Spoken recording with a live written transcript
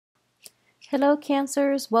Hello,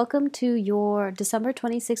 Cancers. Welcome to your December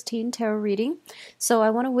 2016 tarot reading. So, I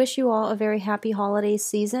want to wish you all a very happy holiday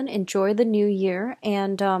season. Enjoy the new year.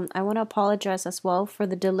 And I want to apologize as well for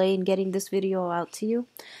the delay in getting this video out to you.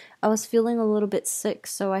 I was feeling a little bit sick,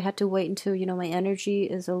 so I had to wait until, my energy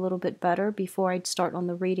is a little bit better before I'd start on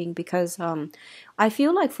the reading because I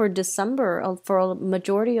feel like for December, for a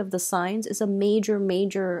majority of the signs, is a major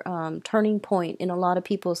turning point in a lot of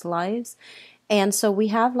people's lives. And so we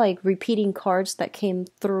have like repeating cards that came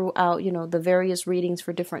throughout, the various readings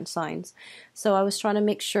for different signs. So I was trying to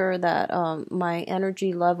make sure that my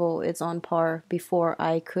energy level is on par before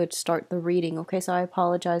I could start the reading. Okay, so I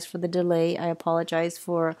apologize for the delay. I apologize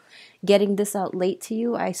for getting this out late to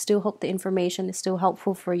you. I still hope the information is still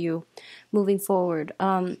helpful for you moving forward.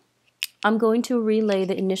 I'm going to relay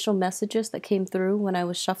the initial messages that came through when I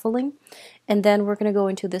was shuffling, and then we're going to go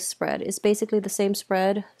into this spread. It's basically the same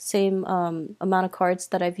spread, same amount of cards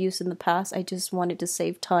that I've used in the past. I just wanted to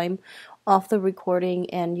save time off the recording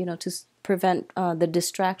and, to prevent the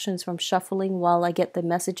distractions from shuffling while I get the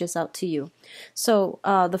messages out to you. So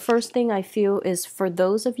the first thing I feel is for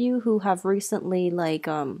those of you who have recently,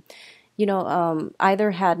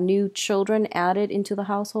 either had new children added into the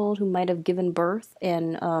household who might have given birth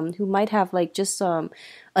and who might have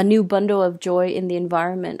a new bundle of joy in the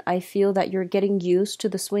environment. I feel that you're getting used to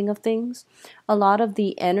the swing of things. A lot of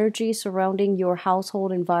the energy surrounding your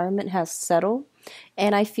household environment has settled.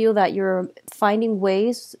 And I feel that you're finding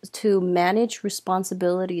ways to manage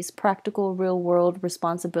responsibilities, practical, real-world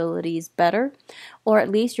responsibilities better. Or at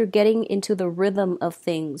least you're getting into the rhythm of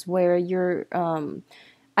things where you're...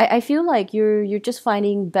 I feel like you're just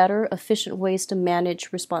finding better, efficient ways to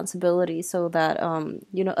manage responsibility so that,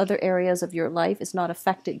 other areas of your life is not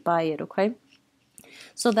affected by it, okay?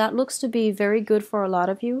 So that looks to be very good for a lot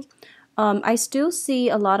of you. I still see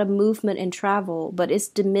a lot of movement and travel, but it's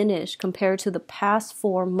diminished compared to the past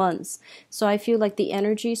 4 months. So I feel like the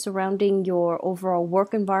energy surrounding your overall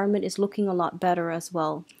work environment is looking a lot better as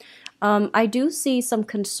well. I do see some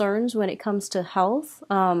concerns when it comes to health.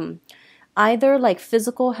 Either like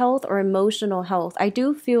physical health or emotional health. I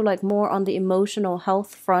do feel like more on the emotional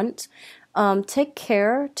health front. Take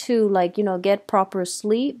care to get proper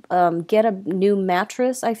sleep, get a new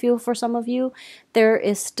mattress. I feel for some of you, there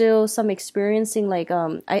is still some experiencing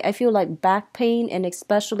I feel like back pain and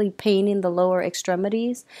especially pain in the lower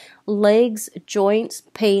extremities, legs, joints,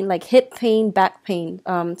 pain, like hip pain, back pain.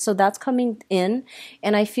 So that's coming in.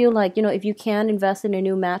 And I feel like, if you can invest in a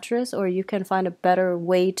new mattress or you can find a better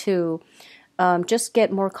way to just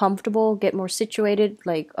get more comfortable, get more situated,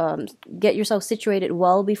 get yourself situated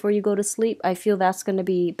well before you go to sleep. I feel that's going to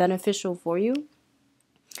be beneficial for you.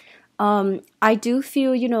 I do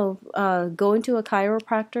feel, going to a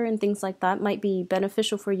chiropractor and things like that might be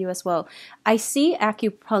beneficial for you as well. I see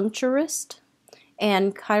acupuncturist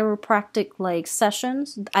and chiropractic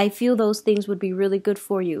sessions. I feel those things would be really good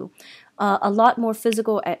for you. A lot more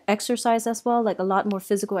physical exercise as well, like a lot more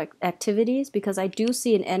physical activities, because I do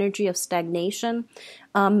see an energy of stagnation,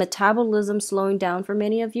 metabolism slowing down for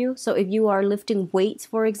many of you. So if you are lifting weights,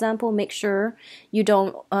 for example, make sure you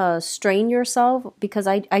don't strain yourself, because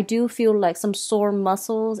I do feel like some sore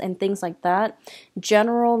muscles and things like that.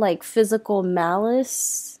 General physical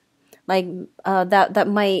malice, that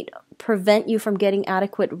might prevent you from getting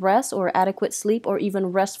adequate rest or adequate sleep or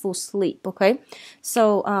even restful sleep, okay?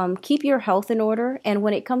 So keep your health in order. And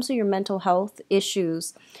when it comes to your mental health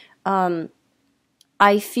issues,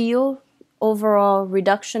 I feel overall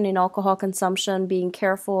reduction in alcohol consumption, being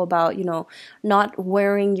careful about, not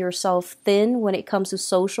wearing yourself thin when it comes to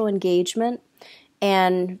social engagement,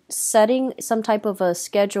 and setting some type of a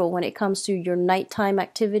schedule when it comes to your nighttime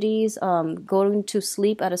activities, going to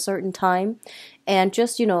sleep at a certain time, and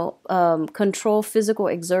just, control physical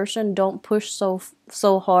exertion. Don't push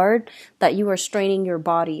so hard that you are straining your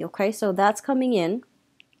body, okay? So that's coming in.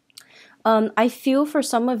 I feel for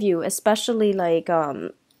some of you, especially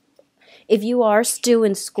if you are still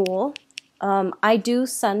in school, I do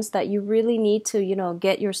sense that you really need to,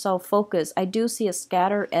 get yourself focused. I do see a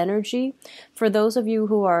scattered energy for those of you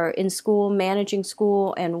who are in school, managing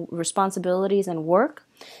school and responsibilities and work.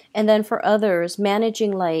 And then for others,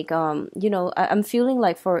 managing I'm feeling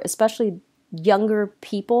like for especially younger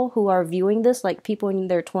people who are viewing this, like people in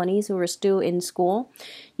their 20s who are still in school,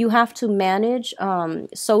 you have to manage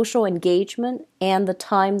social engagement and the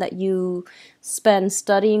time that you spend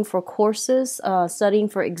studying for courses, studying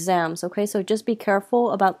for exams, okay? So just be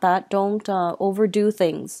careful about that. Don't overdo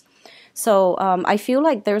things. So I feel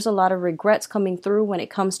like there's a lot of regrets coming through when it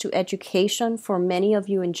comes to education for many of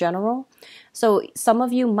you in general. So some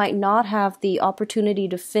of you might not have the opportunity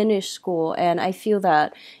to finish school, and I feel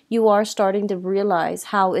that you are starting to realize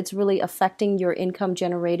how it's really affecting your income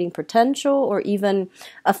generating potential, or even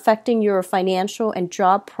affecting your financial and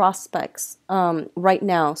job prospects right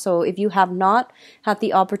now. So if you have not had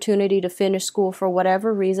the opportunity to finish school for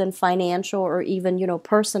whatever reason, financial or even,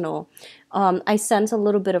 personal, I sense a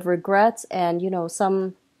little bit of regrets and,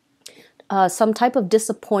 some type of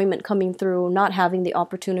disappointment coming through not having the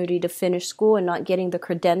opportunity to finish school and not getting the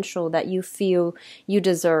credential that you feel you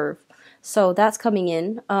deserve. So that's coming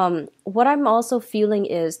in. What I'm also feeling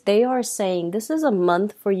is they are saying this is a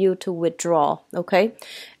month for you to withdraw, okay?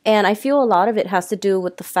 And I feel a lot of it has to do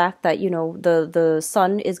with the fact that, the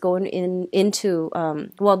sun is going into,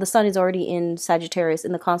 the sun is already in Sagittarius,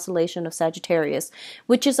 in the constellation of Sagittarius,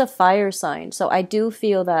 which is a fire sign. So I do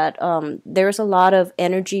feel that there's a lot of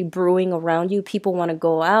energy brewing around you. People want to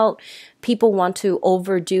go out. People want to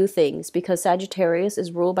overdo things because Sagittarius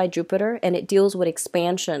is ruled by Jupiter and it deals with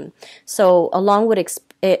expansion. So along with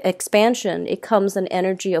expansion, it comes an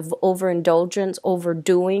energy of overindulgence,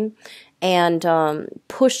 overdoing, and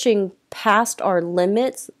pushing past our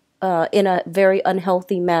limits in a very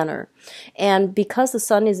unhealthy manner. And because the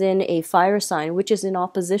sun is in a fire sign, which is in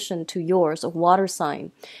opposition to yours, a water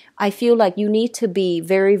sign, I feel like you need to be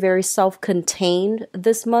very, very self-contained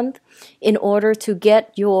this month in order to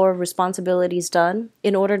get your responsibilities done,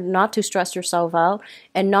 in order not to stress yourself out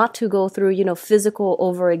and not to go through, physical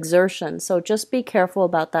overexertion. So just be careful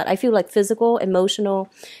about that. I feel like physical,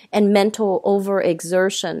 emotional, and mental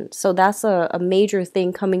overexertion. So that's a major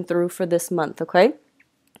thing coming through for this month, okay?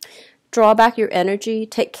 Draw back your energy,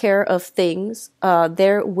 take care of things.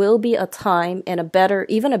 There will be a time and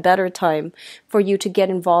even a better time for you to get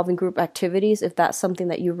involved in group activities if that's something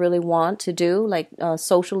that you really want to do, like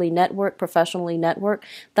socially network, professionally network.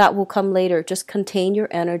 That will come later. Just contain your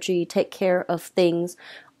energy, take care of things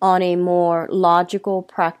on a more logical,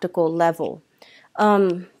 practical level.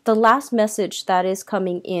 The last message that is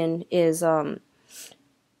coming in is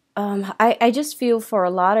I just feel for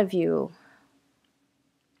a lot of you,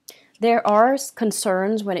 there are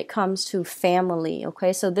concerns when it comes to family,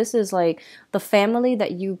 okay? So this is like the family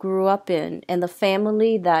that you grew up in and the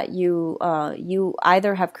family that you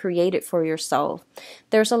either have created for yourself.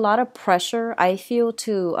 There's a lot of pressure, I feel,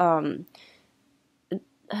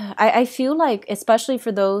 I feel like, especially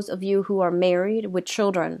for those of you who are married with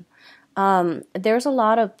children, there's a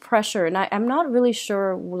lot of pressure, and I'm not really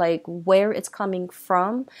sure like where it's coming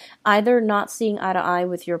from. Either not seeing eye to eye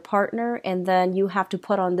with your partner, and then you have to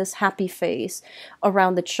put on this happy face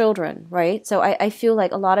around the children, right? So I feel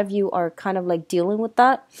like a lot of you are kind of like dealing with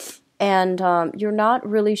that, and you're not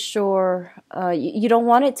really sure. You don't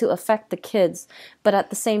want it to affect the kids, but at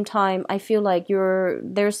the same time, I feel like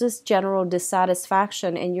there's this general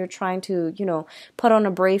dissatisfaction, and you're trying to, put on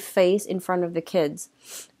a brave face in front of the kids.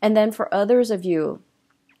 And then for others of you,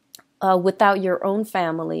 without your own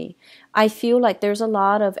family, I feel like there's a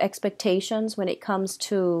lot of expectations when it comes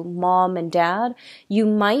to mom and dad. You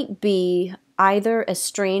might be either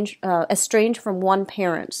estranged from one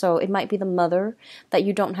parent. So it might be the mother that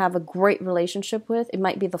you don't have a great relationship with. It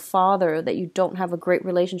might be the father that you don't have a great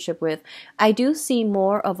relationship with. I do see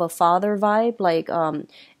more of a father vibe, like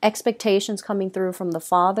expectations coming through from the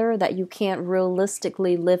father that you can't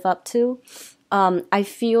realistically live up to. I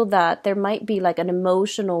feel that there might be like an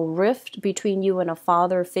emotional rift between you and a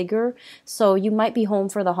father figure. So you might be home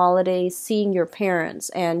for the holidays, seeing your parents,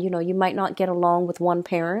 and you might not get along with one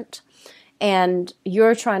parent. And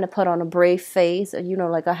you're trying to put on a brave face,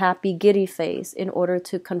 like a happy, giddy face in order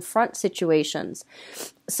to confront situations.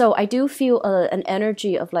 So I do feel an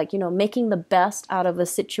energy of like, making the best out of a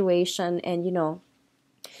situation and,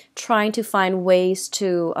 trying to find ways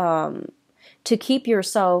to keep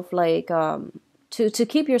yourself like, to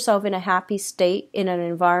keep yourself in a happy state in an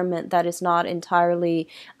environment that is not entirely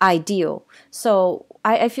ideal. So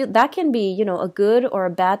I feel that can be, a good or a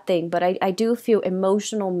bad thing, but I do feel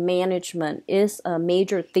emotional management is a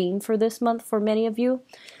major theme for this month for many of you.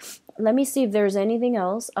 Let me see if there's anything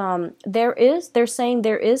else. They're saying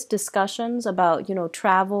there is discussions about,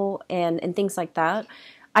 travel and things like that.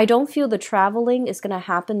 I don't feel the traveling is going to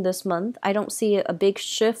happen this month. I don't see a big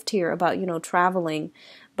shift here about, traveling.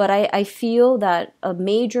 But I feel that a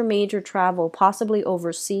major travel, possibly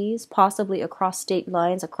overseas, possibly across state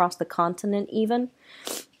lines, across the continent even,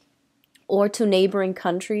 or to neighboring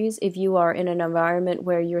countries if you are in an environment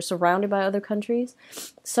where you're surrounded by other countries.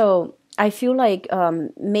 So I feel like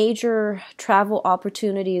major travel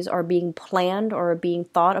opportunities are being planned or being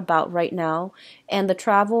thought about right now, and the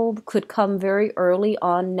travel could come very early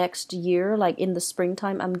on next year, like in the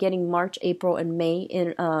springtime. I'm getting March, April, and May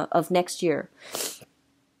of next year.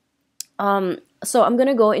 So I'm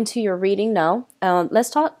gonna go into your reading now. Let's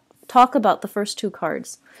talk about the first two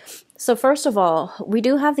cards. So first of all, we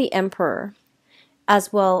do have the Emperor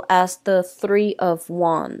as well as the Three of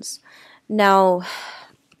Wands. Now,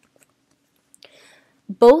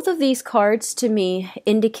 both of these cards to me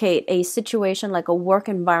indicate a situation like a work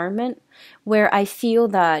environment where I feel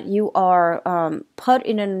that you are put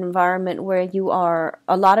in an environment where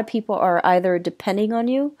a lot of people are either depending on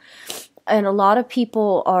you, and a lot of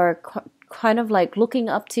people are kind of like looking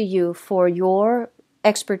up to you for your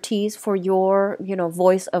expertise, for your,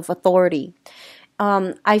 voice of authority.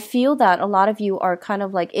 I feel that a lot of you are kind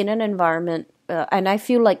of like in an environment, and I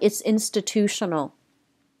feel like it's institutional.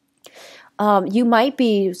 You might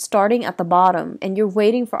be starting at the bottom and you're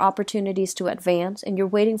waiting for opportunities to advance, and you're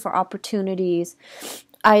waiting for opportunities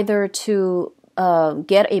either to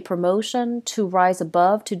get a promotion, to rise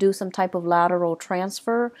above, to do some type of lateral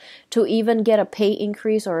transfer, to even get a pay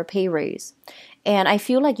increase or a pay raise. And I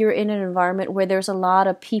feel like you're in an environment where there's a lot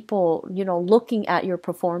of people, looking at your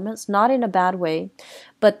performance, not in a bad way,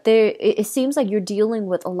 but it seems like you're dealing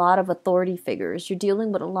with a lot of authority figures. You're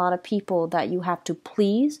dealing with a lot of people that you have to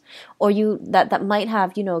please, or that might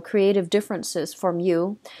have, creative differences from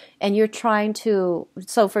you. And you're trying to,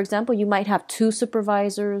 so for example, you might have two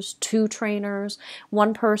supervisors, two trainers.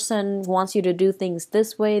 One person wants you to do things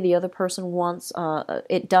this way. The other person wants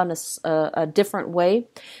it done a different way.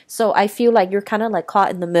 So I feel like you're kind of like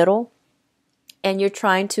caught in the middle, and you're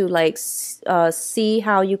trying to like see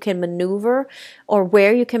how you can maneuver, or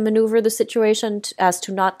where you can maneuver the situation as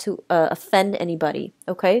to not to offend anybody.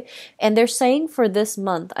 Okay. And they're saying for this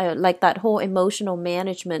month, like that whole emotional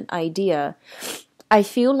management idea, I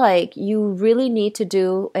feel like you really need to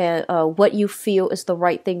do what you feel is the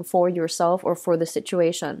right thing for yourself or for the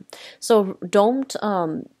situation. So don't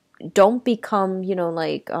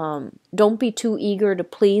become, don't be too eager to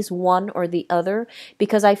please one or the other,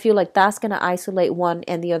 because I feel like that's going to isolate one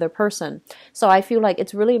and the other person. So I feel like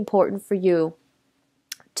it's really important for you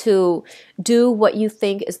to do what you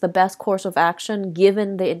think is the best course of action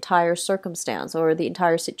given the entire circumstance or the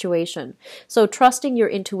entire situation. So trusting your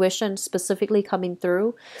intuition specifically coming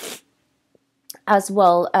through, as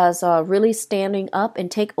well as really standing up and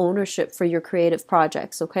take ownership for your creative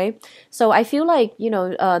projects, okay? So I feel like,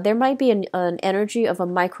 there might be an energy of a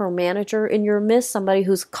micromanager in your midst, somebody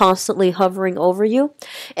who's constantly hovering over you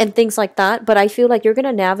and things like that. But I feel like you're going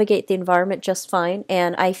to navigate the environment just fine.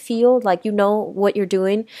 And I feel like you know what you're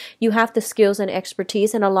doing. You have the skills and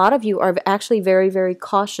expertise. And a lot of you are actually very, very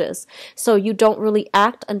cautious. So you don't really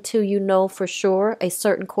act until you know for sure a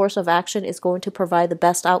certain course of action is going to provide the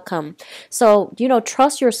best outcome. So,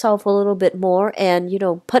 trust yourself a little bit more, and,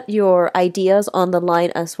 put your ideas on the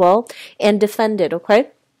line as well and defend it, okay?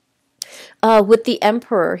 With the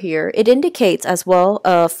Emperor here, it indicates as well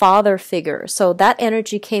a father figure. So that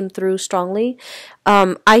energy came through strongly.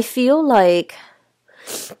 I feel like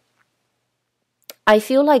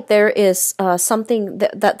there is something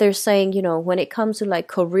that they're saying, when it comes to like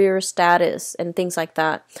career status and things like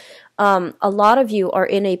that. A lot of you are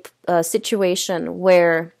in a situation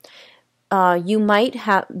where you might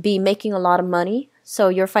be making a lot of money, so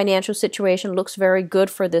your financial situation looks very good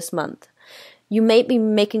for this month. You may be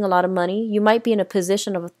making a lot of money. You might be in a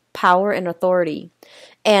position of power and authority.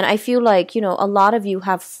 And I feel like, a lot of you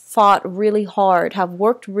have fought really hard, have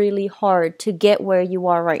worked really hard to get where you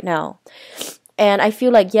are right now. And I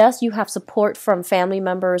feel like, yes, you have support from family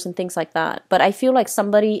members and things like that, but I feel like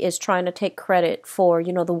somebody is trying to take credit for,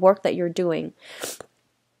 the work that you're doing.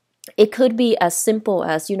 It could be as simple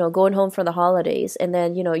as, going home for the holidays, and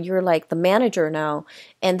then, you're like the manager now,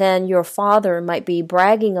 and then your father might be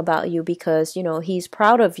bragging about you because, he's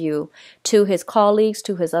proud of you to his colleagues,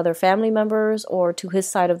 to his other family members, or to his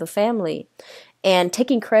side of the family, and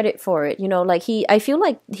taking credit for it. I feel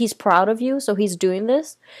like he's proud of you, so he's doing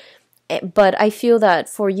this. But I feel that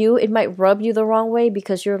for you, it might rub you the wrong way,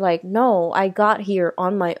 because you're like, no, I got here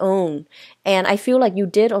on my own. And I feel like you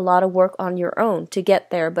did a lot of work on your own to get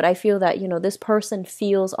there. But I feel that, this person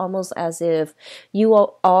feels almost as if you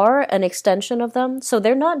are an extension of them. So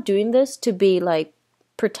they're not doing this to be like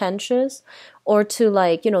pretentious or to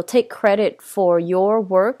like, take credit for your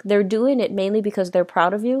work. They're doing it mainly because they're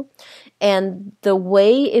proud of you. And the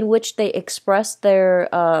way in which they express their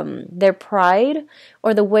pride,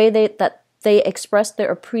 or the way that they express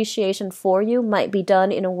their appreciation for you, might be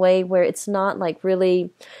done in a way where it's not like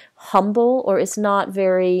really humble, or it's not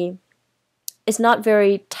very it's not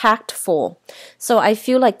very tactful. So I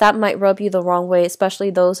feel like that might rub you the wrong way, especially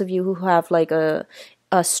those of you who have like a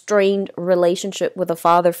strained relationship with a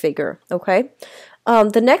father figure. Okay.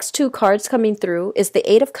 The next two cards coming through is the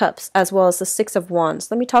Eight of Cups as well as the Six of Wands.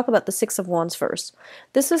 Let me talk about the Six of Wands first.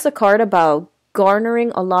 This is a card about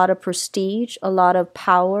garnering a lot of prestige, a lot of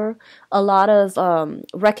power, a lot of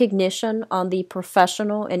recognition on the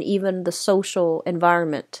professional and even the social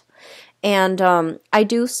environment. And I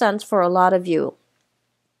do sense for a lot of you,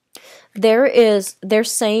 they're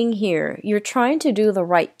saying here, you're trying to do the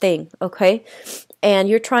right thing, okay? And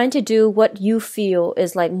you're trying to do what you feel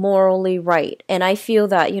is like morally right. And I feel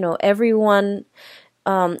that, everyone,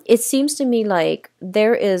 it seems to me like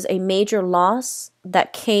there is a major loss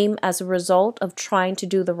that came as a result of trying to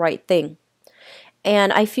do the right thing.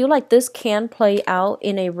 And I feel like this can play out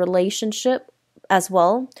in a relationship as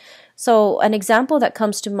well. So an example that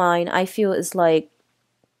comes to mind, I feel, is like,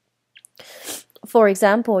 for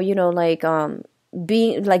example,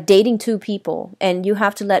 being like dating two people and you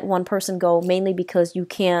have to let one person go mainly because you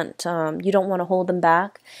can't, you don't want to hold them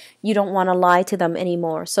back. You don't want to lie to them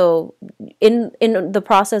anymore. So in the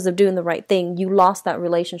process of doing the right thing, you lost that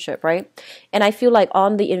relationship, right? And I feel like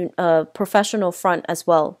on the professional front as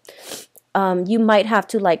well, you might have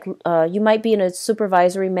to you might be in a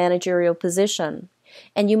supervisory managerial position.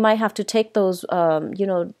 And you might have to take those,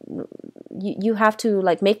 you have to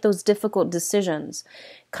like make those difficult decisions.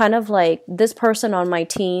 Kind of like, this person on my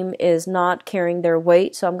team is not carrying their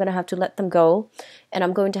weight, so I'm going to have to let them go. And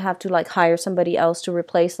I'm going to have to like hire somebody else to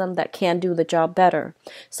replace them that can do the job better.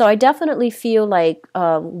 So I definitely feel like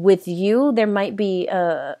with you, there might be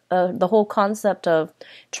the whole concept of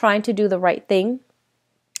trying to do the right thing.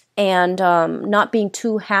 And not being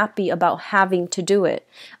too happy about having to do it.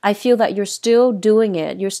 I feel that you're still doing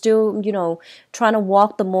it. You're still, trying to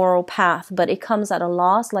walk the moral path, but it comes at a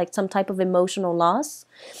loss, like some type of emotional loss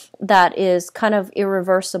that is kind of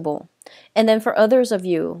irreversible. And then for others of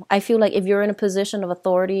you, I feel like if you're in a position of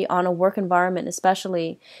authority on a work environment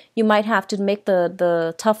especially, you might have to make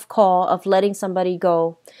the tough call of letting somebody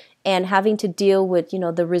go and having to deal with,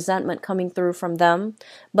 the resentment coming through from them.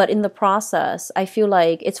 But in the process, I feel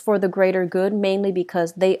like it's for the greater good, mainly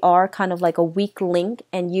because they are kind of like a weak link,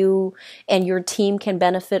 and you and your team can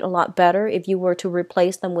benefit a lot better if you were to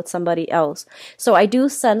replace them with somebody else. So I do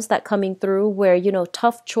sense that coming through where,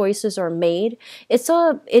 tough choices are made.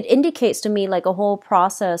 It indicates to me like a whole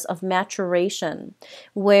process of maturation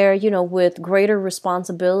where, with greater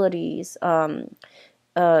responsibilities,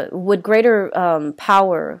 with greater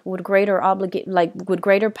power, with greater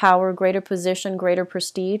power, greater position, greater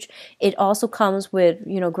prestige, it also comes with,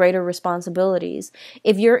 greater responsibilities.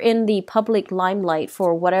 If you're in the public limelight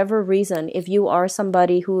for whatever reason, if you are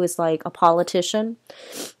somebody who is like a politician,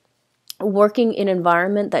 working in an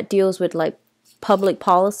environment that deals with like public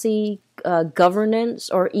policy,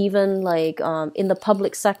 governance, or even like in the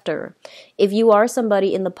public sector, if you are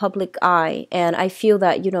somebody in the public eye, and I feel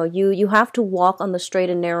that you have to walk on the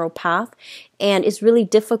straight and narrow path, and it's really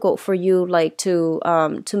difficult for you like to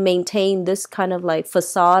maintain this kind of like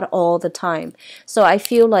facade all the time. So I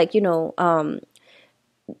feel like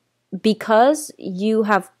because you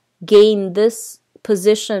have gained this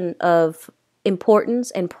position of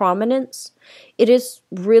importance and prominence, it is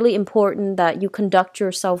really important that you conduct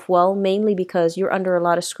yourself well, mainly because you're under a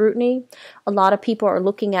lot of scrutiny. A lot of people are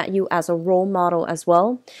looking at you as a role model as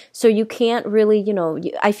well. So you can't really,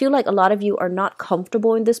 I feel like a lot of you are not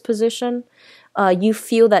comfortable in this position. You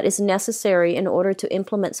feel that it's necessary in order to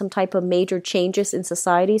implement some type of major changes in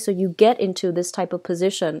society. So you get into this type of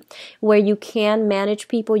position where you can manage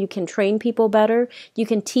people, you can train people better, you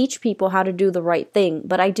can teach people how to do the right thing.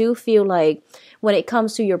 But I do feel like when it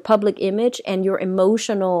comes to your public image and your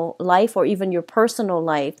emotional life or even your personal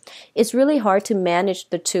life, it's really hard to manage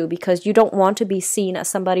the two because you don't want to be seen as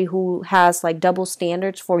somebody who has like double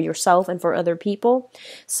standards for yourself and for other people.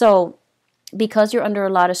 So because you're under a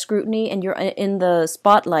lot of scrutiny and you're in the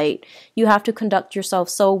spotlight, you have to conduct yourself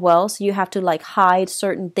so well. So you have to like hide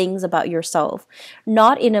certain things about yourself,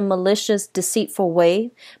 not in a malicious, deceitful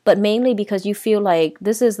way, but mainly because you feel like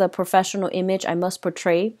this is the professional image I must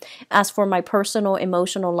portray. As for my personal,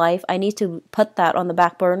 emotional life, I need to put that on the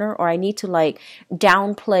back burner, or I need to like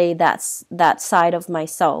downplay that side of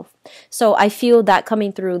myself. So I feel that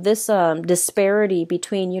coming through this disparity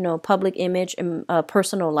between, public image and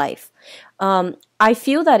personal life. I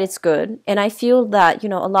feel that it's good. And I feel that, a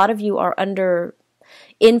lot of you are under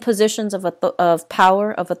in positions of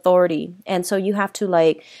power, of authority. And so you have to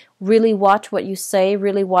like really watch what you say,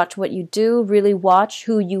 really watch what you do, really watch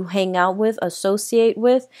who you hang out with, associate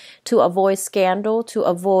with, to avoid scandal, to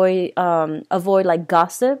avoid like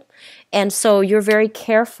gossip. And so you're very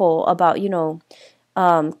careful about,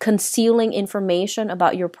 concealing information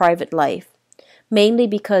about your private life, mainly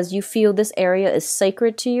because you feel this area is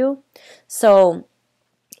sacred to you. So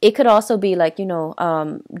it could also be like,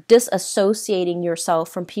 disassociating yourself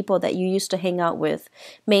from people that you used to hang out with,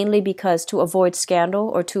 mainly because to avoid scandal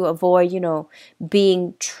or to avoid,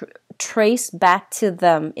 being traced back to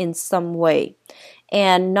them in some way.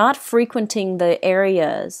 And not frequenting the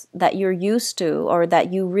areas that you're used to or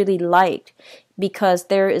that you really liked, because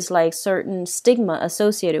there is like certain stigma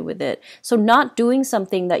associated with it. So not doing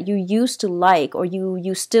something that you used to like or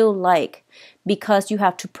you still like because you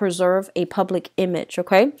have to preserve a public image,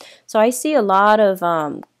 okay? So I see a lot of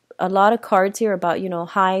cards here about,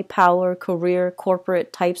 high power, career,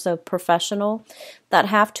 corporate types of professional that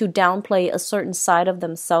have to downplay a certain side of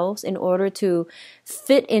themselves in order to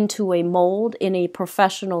fit into a mold in a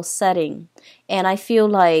professional setting. And I feel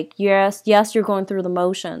like, yes, you're going through the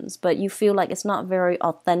motions, but you feel like it's not very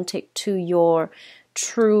authentic to your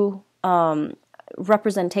true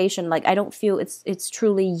representation. Like, I don't feel it's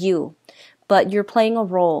truly you. But you're playing a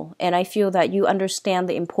role, and I feel that you understand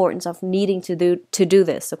the importance of needing to do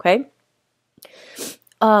this, okay?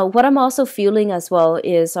 What I'm also feeling as well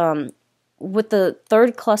is with the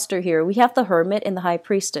third cluster here, we have the Hermit and the High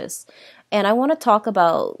Priestess. And I want to talk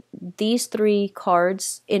about these three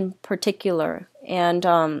cards in particular. And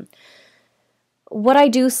what I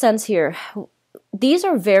do sense here, these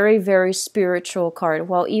are very, very spiritual cards.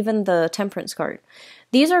 Well, even the Temperance card.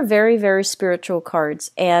 These are very, very spiritual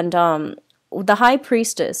cards. And the High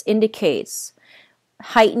Priestess indicates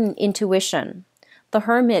heightened intuition. The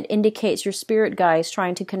Hermit indicates your spirit guides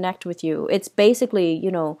trying to connect with you. It's basically,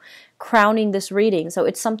 crowning this reading. So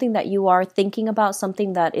it's something that you are thinking about,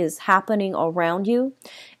 something that is happening around you.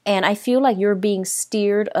 And I feel like you're being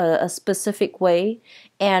steered a specific way.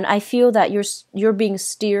 And I feel that you're being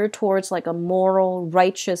steered towards like a moral,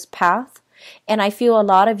 righteous path. And I feel a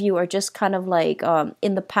lot of you are just kind of like,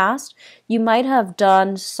 in the past, you might have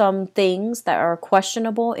done some things that are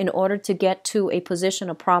questionable in order to get to a position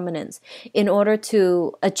of prominence, in order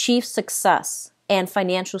to achieve success and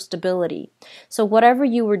financial stability. So whatever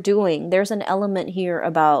you were doing, there's an element here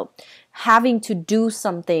about having to do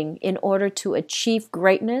something in order to achieve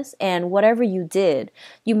greatness. And whatever you did,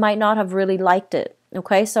 you might not have really liked it.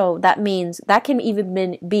 Okay, so that means that can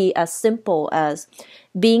even be as simple as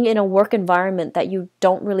being in a work environment that you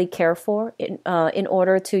don't really care for in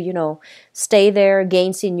order to, stay there,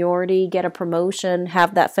 gain seniority, get a promotion,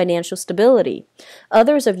 have that financial stability.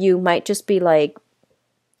 Others of you might just be like,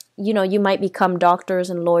 you might become doctors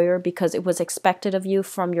and lawyer because it was expected of you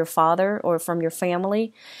from your father or from your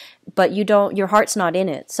family, but your heart's not in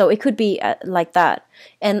it. So it could be like that.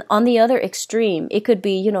 And on the other extreme, it could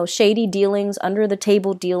be, shady dealings, under the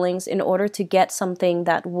table dealings in order to get something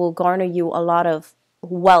that will garner you a lot of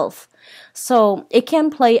wealth. So it can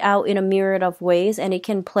play out in a myriad of ways, and it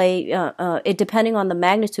can play it depending on the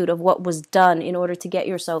magnitude of what was done in order to get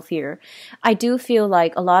yourself here. I do feel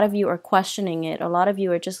like a lot of you are questioning it. A lot of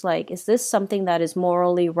you are just like, is this something that is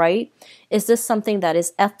morally right? Is this something that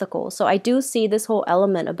is ethical? So I do see this whole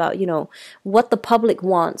element about, what the public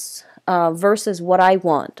wants versus what I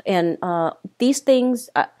want. And these things,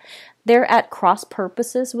 they're at cross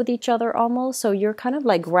purposes with each other almost. So you're kind of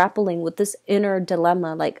like grappling with this inner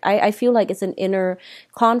dilemma. Like I feel like it's an inner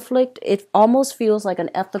conflict. It almost feels like an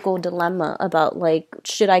ethical dilemma about like,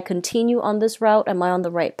 should I continue on this route? Am I on the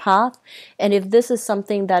right path? And if this is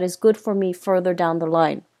something that is good for me further down the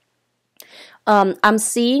line. I'm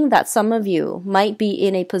seeing that some of you might be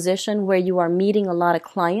in a position where you are meeting a lot of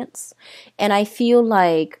clients. And I feel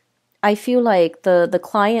like the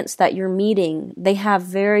clients that you're meeting, they have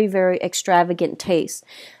very, very extravagant tastes.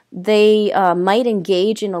 They might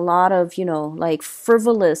engage in a lot of, like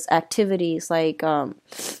frivolous activities, like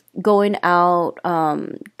going out,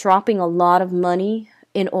 dropping a lot of money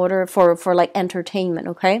in order for like entertainment,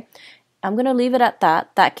 okay? I'm going to leave it at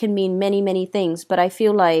that. That can mean many, many things, but I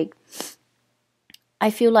feel like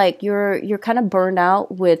you're kind of burned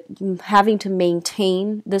out with having to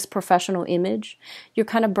maintain this professional image. You're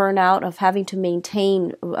kind of burned out of having to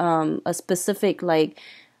maintain a specific like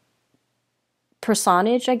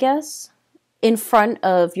personage, I guess, in front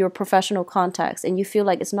of your professional contacts, and you feel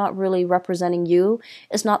like it's not really representing you.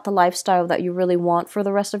 It's not the lifestyle that you really want for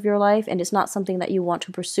the rest of your life, and it's not something that you want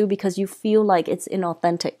to pursue because you feel like it's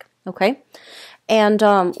inauthentic. Okay. And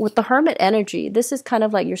with the Hermit energy, this is kind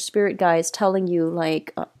of like your spirit guides telling you,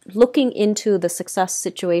 like, looking into the success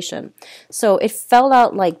situation. So it fell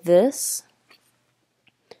out like this,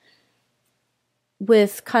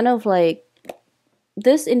 with kind of like,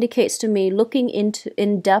 this indicates to me looking into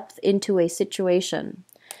in depth into a situation.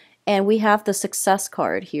 And we have the success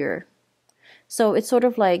card here. So it's sort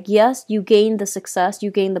of like, yes, you gain the success,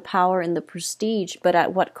 you gain the power and the prestige, but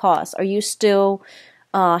at what cost? Are you still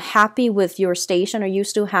happy with your station? Are you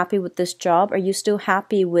still happy with this job? Are you still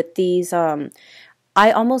happy with these,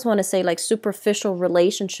 I almost want to say, like, superficial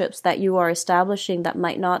relationships that you are establishing that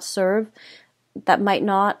might not serve, that might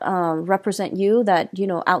not represent you, that, you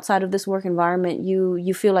know, outside of this work environment,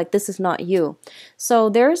 you feel like this is not you. So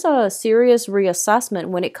there's a serious reassessment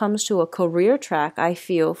when it comes to a career track, I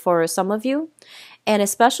feel, for some of you. And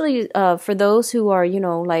especially for those who are, you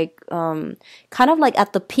know, like, kind of like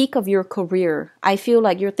at the peak of your career. I feel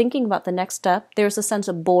like you're thinking about the next step. There's a sense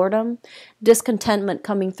of boredom, discontentment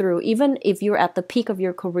coming through. Even if you're at the peak of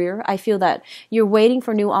your career, I feel that you're waiting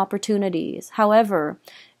for new opportunities. However,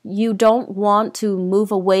 you don't want to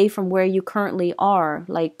move away from where you currently are,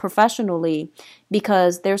 like professionally,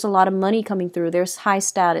 because there's a lot of money coming through. There's high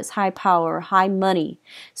status, high power, high money.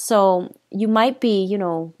 So you might be, you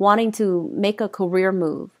know, wanting to make a career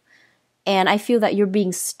move. And I feel that you're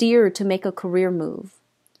being steered to make a career move.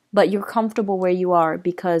 But you're comfortable where you are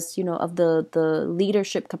because, you know, of the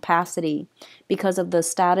leadership capacity, because of the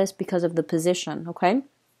status, because of the position, okay?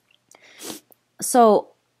 So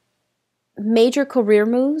major career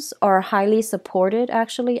moves are highly supported,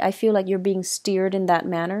 actually. I feel like you're being steered in that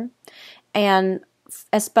manner. And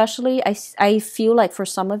especially, I feel like for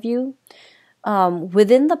some of you,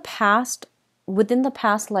 within the past,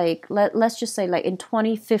 like, let's just say, like, in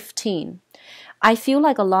 2015, I feel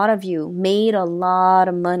like a lot of you made a lot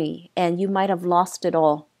of money and you might have lost it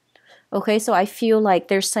all. Okay, so I feel like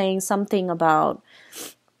they're saying something about,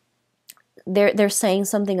 they're saying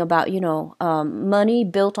something about, you know, money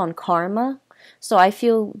built on karma. So I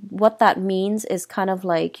feel what that means is kind of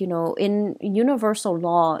like, you know, in universal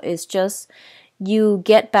law, is just you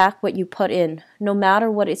get back what you put in, no matter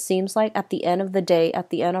what it seems like at the end of the day, at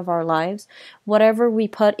the end of our lives. Whatever we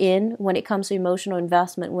put in when it comes to emotional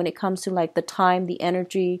investment, when it comes to, like, the time, the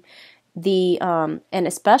energy, the and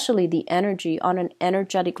especially the energy on an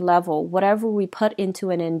energetic level, whatever we put into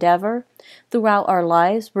an endeavor throughout our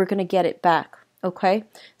lives, we're going to get it back. Okay,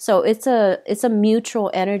 so it's a mutual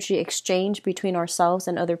energy exchange between ourselves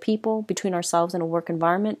and other people, between ourselves and a work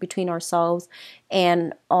environment, between ourselves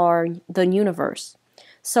and the universe.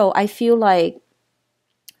 So I feel like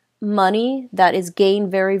money that is gained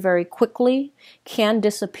very, very quickly can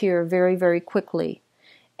disappear very, very quickly.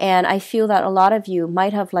 And I feel that a lot of you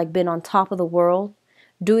might have, like, been on top of the world,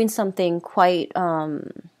 doing something quite,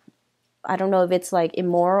 I don't know if it's like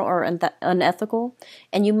immoral or unethical,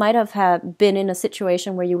 and you might have been in a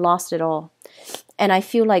situation where you lost it all. And I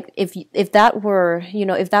feel like if that were, you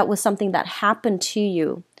know, if that was something that happened to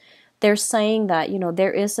you, they're saying that, you know,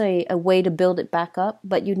 there is a way to build it back up,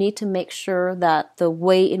 but you need to make sure that the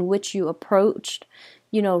way in which you approached,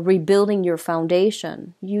 you know, rebuilding your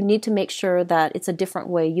foundation, you need to make sure that it's a different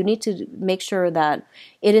way. You need to make sure that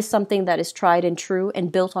it is something that is tried and true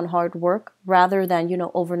and built on hard work rather than, you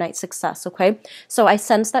know, overnight success, okay? So I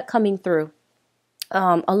sense that coming through.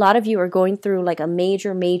 A lot of you are going through, like, a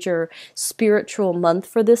major spiritual month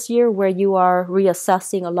for this year, where you are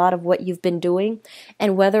reassessing a lot of what you've been doing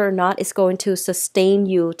and whether or not it's going to sustain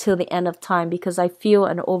you till the end of time, because I feel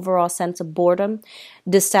an overall sense of boredom,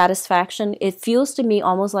 dissatisfaction. It feels to me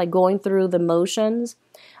almost like going through the motions,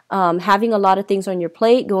 having a lot of things on your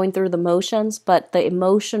plate, going through the motions, but the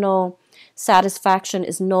emotional satisfaction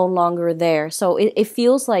is no longer there. So it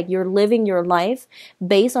feels like you're living your life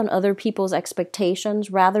based on other people's expectations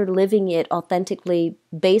rather than living it authentically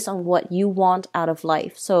based on what you want out of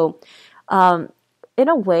life. So in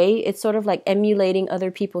a way, it's sort of like emulating other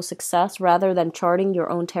people's success rather than charting your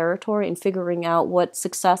own territory and figuring out what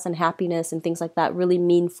success and happiness and things like that really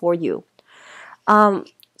mean for you.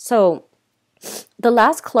 So the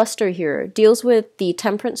last cluster here deals with the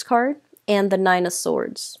Temperance card and the Nine of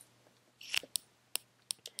Swords.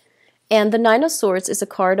 And the Nine of Swords is a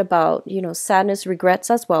card about, you know, sadness,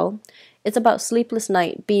 regrets as well. It's about sleepless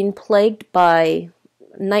night, being plagued by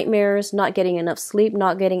nightmares, not getting enough sleep,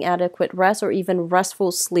 not getting adequate rest, or even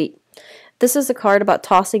restful sleep. This is a card about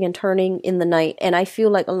tossing and turning in the night, and I feel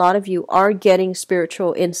like a lot of you are getting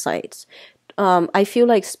spiritual insights. I feel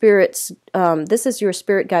like spirits, this is your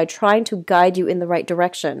spirit guide trying to guide you in the right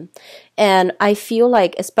direction. And I feel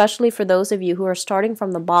like, especially for those of you who are starting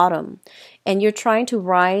from the bottom and you're trying to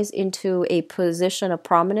rise into a position of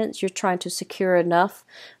prominence, you're trying to secure enough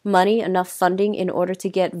money, enough funding in order to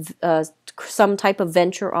get some type of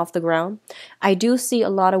venture off the ground. I do see a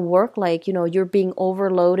lot of work, like, you're being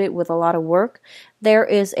overloaded with a lot of work. There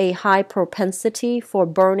is a high propensity for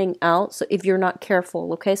burning out. So if you're not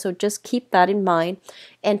careful, okay, so just keep that in mind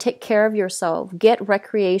and take care of yourself. Get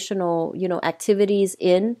recreational, activities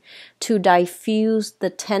in to diffuse the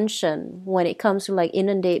tension when it comes to like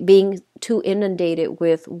being too inundated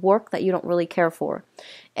with work that you don't really care for.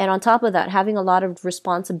 And on top of that, having a lot of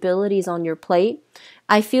responsibilities on your plate.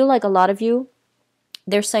 I feel like a lot of you,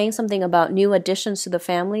 they're saying something about new additions to the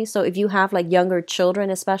family. So if you have like younger children,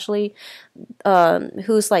 especially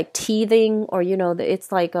who's like teething, or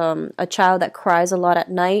it's like a child that cries a lot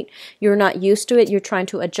at night, you're not used to it, you're trying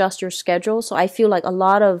to adjust your schedule. So I feel like a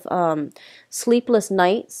lot of sleepless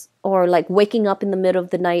nights, or like waking up in the middle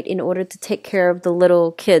of the night in order to take care of the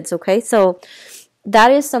little kids. Okay, so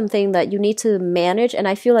that is something that you need to manage, and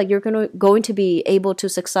I feel like you're going to be able to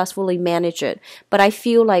successfully manage it. But I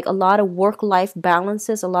feel like a lot of work-life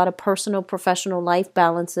balances, a lot of personal, professional life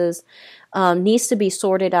balances needs to be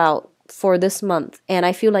sorted out for this month. And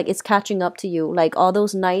I feel like it's catching up to you. Like all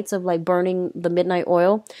those nights of like burning the midnight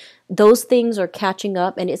oil, those things are catching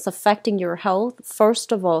up, and it's affecting your health,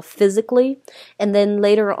 first of all, physically, and then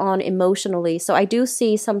later on emotionally. So I do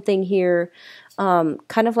see something here,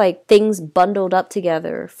 kind of like things bundled up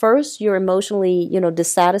together. First, you're emotionally,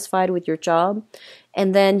 dissatisfied with your job.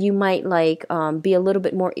 And then you might like be a little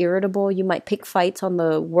bit more irritable. You might pick fights on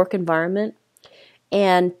the work environment.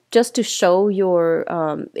 And just to show your,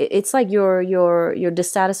 it's like your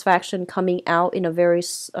dissatisfaction coming out in a very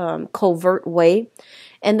covert way.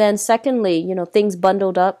 And then secondly, things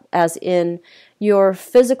bundled up, as in your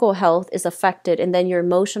physical health is affected, and then your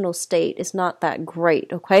emotional state is not that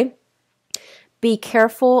great, okay? Be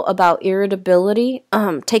careful about irritability,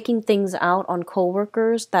 taking things out on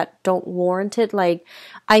coworkers that don't warrant it. Like,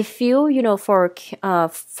 I feel, for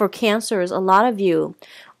Cancers, a lot of you,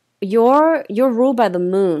 you're ruled by the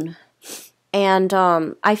moon. And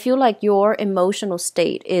I feel like your emotional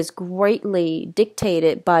state is greatly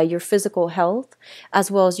dictated by your physical health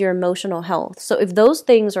as well as your emotional health. So if those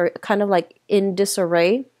things are kind of like in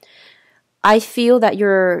disarray, I feel that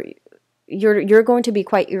you're going to be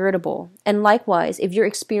quite irritable. And likewise, if you're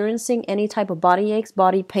experiencing any type of body aches,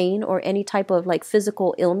 body pain, or any type of like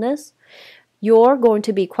physical illness, you're going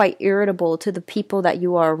to be quite irritable to the people that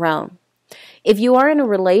you are around. If you are in a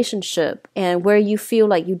relationship and where you feel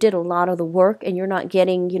like you did a lot of the work and you're not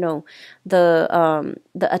getting, the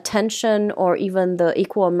attention or even the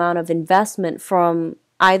equal amount of investment from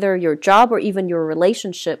either your job or even your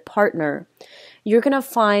relationship partner, you're going to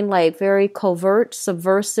find like very covert,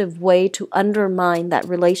 subversive way to undermine that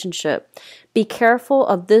relationship. Be careful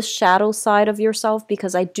of this shadow side of yourself,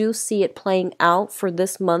 because I do see it playing out for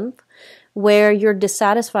this month, where you're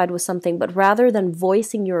dissatisfied with something, but rather than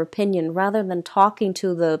voicing your opinion, rather than talking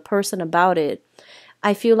to the person about it,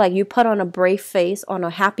 I feel like you put on a brave face, on a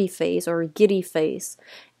happy face, or a giddy face,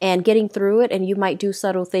 and getting through it, and you might do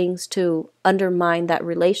subtle things to undermine that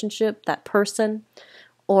relationship, that person,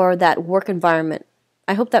 or that work environment.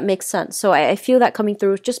 I hope that makes sense. So I feel that coming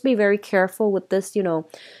through. Just be very careful with this,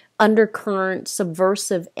 undercurrent,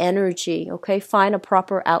 subversive energy, okay? Find a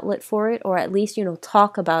proper outlet for it, or at least,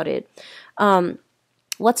 talk about it.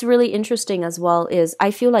 What's really interesting as well is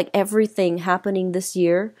I feel like everything happening this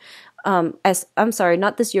year, this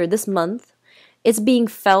month, it's being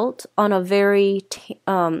felt on a very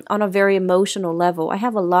emotional level. I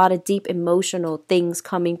have a lot of deep emotional things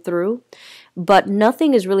coming through, but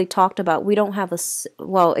nothing is really talked about. We don't have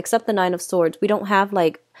except the Nine of Swords, we don't have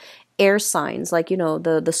like air signs, like,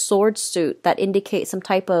 the sword suit that indicate some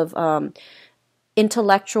type of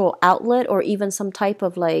intellectual outlet, or even some type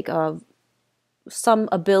of like some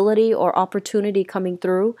ability or opportunity coming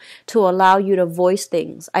through to allow you to voice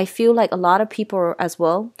things. I feel like a lot of people as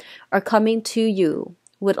well are coming to you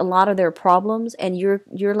with a lot of their problems, and you're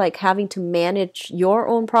like having to manage your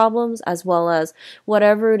own problems as well as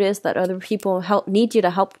whatever it is that other people need you to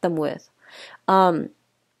help them with.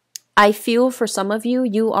 I feel for some of you,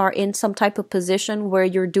 you are in some type of position where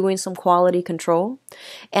you're doing some quality control.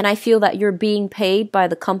 And I feel that you're being paid by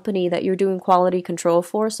the company that you're doing quality control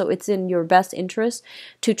for. So it's in your best interest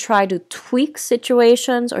to try to tweak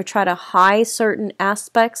situations or try to hide certain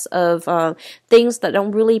aspects of things that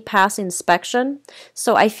don't really pass inspection.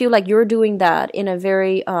 So I feel like you're doing that in a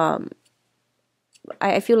very,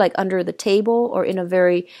 I feel like under the table, or in a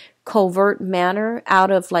very covert manner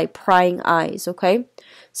out of like prying eyes, okay?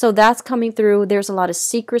 So that's coming through. There's a lot of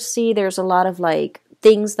secrecy. There's a lot of like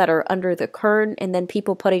things that are under the curtain, and then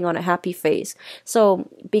people putting on a happy face. So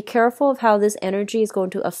be careful of how this energy is going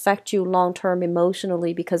to affect you long term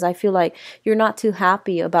emotionally, because I feel like you're not too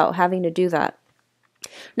happy about having to do that.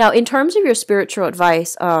 Now, in terms of your spiritual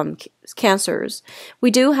advice, Cancers, we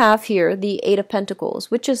do have here the Eight of Pentacles,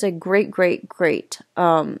 which is a great, great, great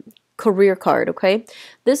career card, okay?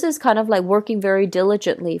 This is kind of like working very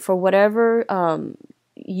diligently for whatever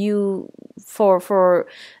you for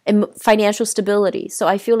financial stability. So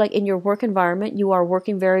I feel like in your work environment, you are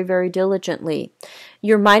working very, very diligently.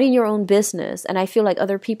 You're minding your own business, and I feel like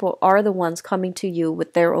other people are the ones coming to you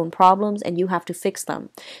with their own problems, and you have to fix them.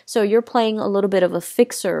 So you're playing a little bit of a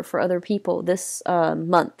fixer for other people this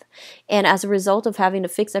month, and as a result of having to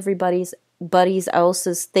fix everybody's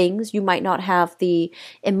else's things, you might not have the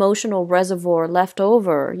emotional reservoir left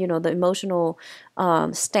over, you know, the emotional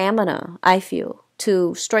stamina, I feel,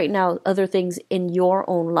 to straighten out other things in your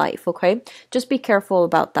own life, okay? Just be careful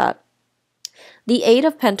about that. The Eight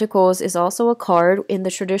of Pentacles is also a card in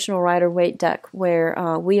the traditional Rider-Waite deck where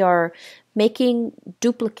we are making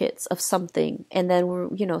duplicates of something, and then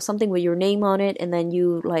we're, you know, something with your name on it, and then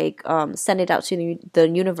you like send it out to the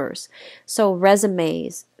universe. So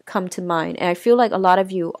resumes come to mind, and I feel like a lot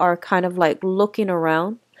of you are kind of like looking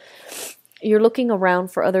around. You're looking around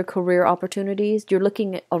for other career opportunities. You're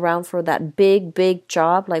looking around for that big, big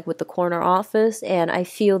job, like with the corner office. And I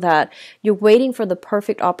feel that you're waiting for the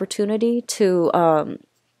perfect opportunity to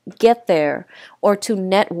get there or to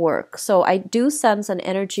network. So I do sense an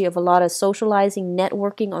energy of a lot of socializing,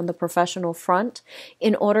 networking on the professional front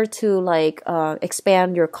in order to like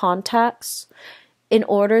expand your contacts, in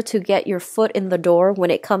order to get your foot in the door when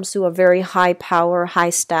it comes to a very high power, high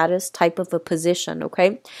status type of a position,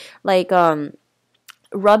 okay? Like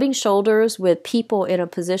rubbing shoulders with people in a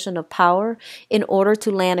position of power in order to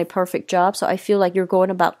land a perfect job. So I feel like you're going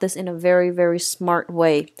about this in a very, very smart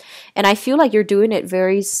way. And I feel like you're doing it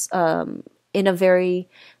very in a very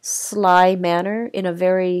sly manner, in a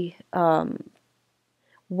very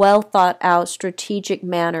well thought out strategic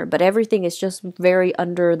manner, but everything is just very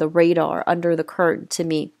under the radar, under the curtain to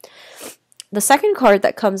me. The second card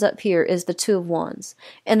that comes up here is the Two of Wands,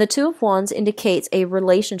 and the Two of Wands indicates a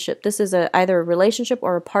relationship. This is either a relationship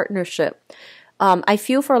or a partnership. I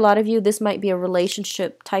feel for a lot of you this might be a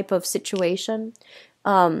relationship type of situation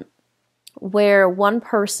where one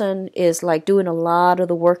person is like doing a lot of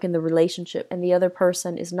the work in the relationship and the other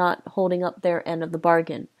person is not holding up their end of the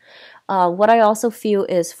bargain. What I also feel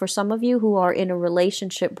is for some of you who are in a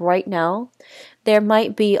relationship right now, there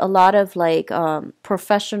might be a lot of like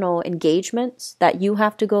professional engagements that you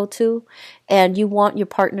have to go to, and you want your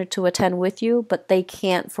partner to attend with you, but they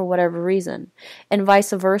can't for whatever reason. And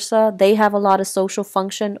vice versa, they have a lot of social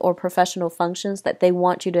function or professional functions that they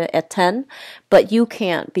want you to attend, but you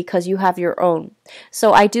can't because you have your own.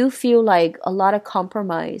 So I do feel like a lot of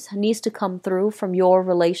compromise needs to come through from your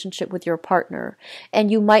relationship with your partner,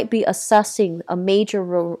 and you might be assessing a major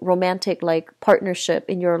romantic like partnership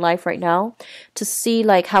in your life right now to see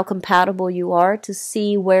like how compatible you are, to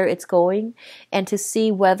see where it's going, and to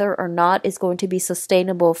see whether or not it's going to be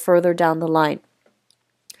sustainable further down the line.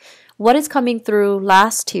 What is coming through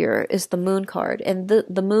last here is the Moon card. And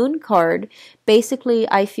the Moon card, basically,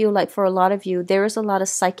 I feel like for a lot of you, there is a lot of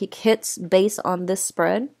psychic hits based on this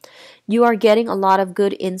spread. You are getting a lot of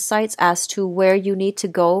good insights as to where you need to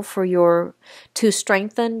go for to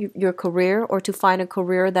strengthen your career or to find a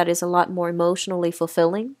career that is a lot more emotionally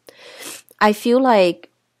fulfilling. I feel like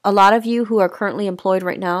a lot of you who are currently employed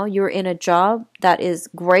right now, you're in a job that is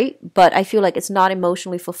great, but I feel like it's not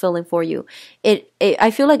emotionally fulfilling for you. I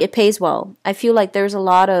feel like it pays well. I feel like there's a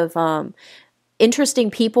lot of interesting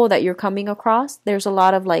people that you're coming across. There's a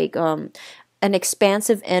lot of like an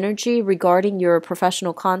expansive energy regarding your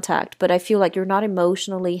professional contact, but I feel like you're not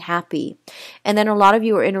emotionally happy. And then a lot of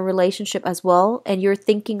you are in a relationship as well, and you're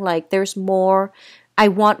thinking like there's more. I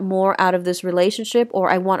want more out of this relationship, or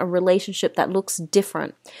I want a relationship that looks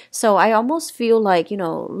different. So I almost feel like, you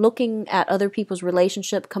know, looking at other people's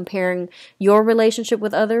relationship, comparing your relationship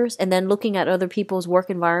with others, and then looking at other people's work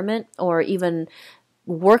environment or even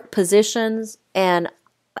work positions and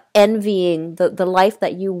envying the life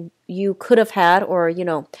that you could have had, or, you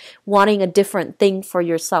know, wanting a different thing for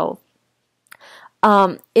yourself.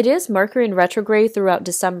 It is Mercury in retrograde throughout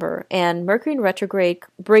December, and Mercury in retrograde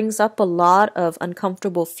brings up a lot of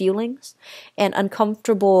uncomfortable feelings and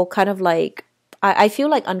uncomfortable kind of like, I feel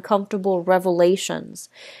like uncomfortable revelations.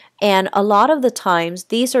 And a lot of the times,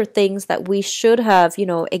 these are things that we should have, you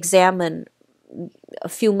know, examined a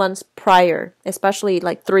few months prior, especially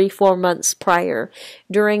like 3-4 months prior,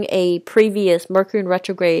 during a previous Mercury in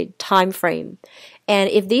retrograde time frame. And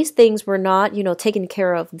if these things were not, taken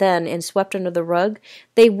care of then and swept under the rug,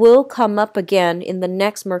 they will come up again in the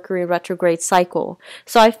next Mercury retrograde cycle.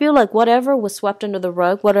 So I feel like whatever was swept under the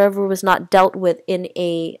rug, whatever was not dealt with in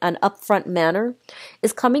an upfront manner,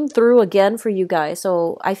 is coming through again for you guys.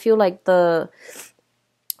 So I feel like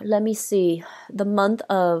let me see, the month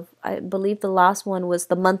of, I believe the last one was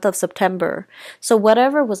the month of September. So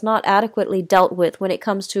whatever was not adequately dealt with when it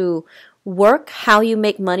comes to work, how you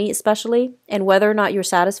make money especially, and whether or not you're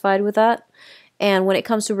satisfied with that. And when it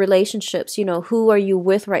comes to relationships, who are you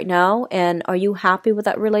with right now, and are you happy with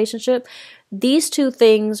that relationship? These two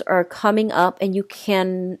things are coming up, and you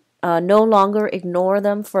can no longer ignore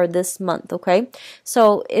them for this month, okay?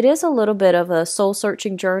 So it is a little bit of a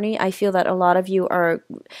soul-searching journey. I feel that a lot of you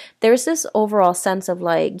there's this overall sense of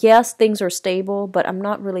like, yes, things are stable, but I'm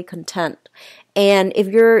not really content. And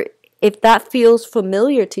if that feels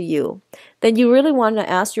familiar to you, then you really want to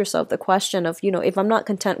ask yourself the question of, if I'm not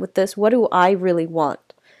content with this, what do I really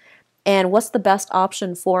want? And what's the best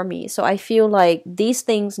option for me? So I feel like these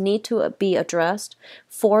things need to be addressed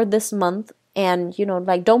for this month. And,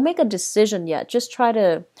 don't make a decision yet. Just try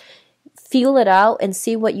to feel it out and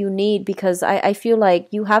see what you need, because I feel like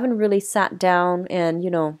you haven't really sat down and,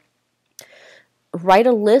 write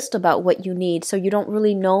a list about what you need. So you don't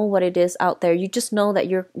really know what it is out there. You just know that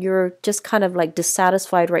you're just kind of like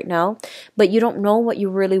dissatisfied right now, but you don't know what you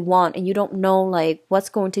really want, and you don't know like what's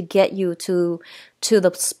going to get you to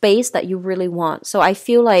the space that you really want. So I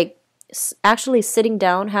feel like actually sitting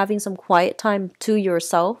down, having some quiet time to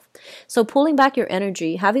yourself. So pulling back your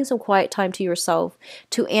energy, having some quiet time to yourself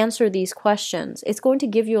to answer these questions, it's going to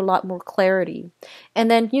give you a lot more clarity.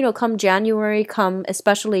 And then, come January, come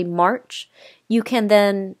especially March, you can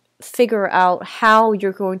then figure out how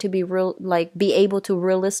you're going to be able to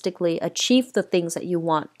realistically achieve the things that you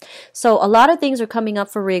want. So a lot of things are coming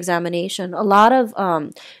up for reexamination. A lot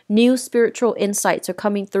of new spiritual insights are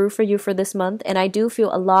coming through for you for this month, and I do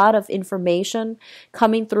feel a lot of information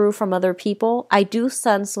coming through from other people. I do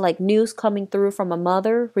sense like news coming through from a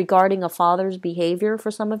mother regarding a father's behavior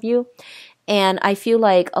for some of you, and I feel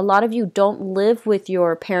like a lot of you don't live with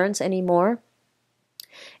your parents anymore.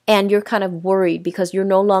 And you're kind of worried because you're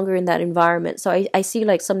no longer in that environment. So I see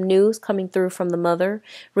like some news coming through from the mother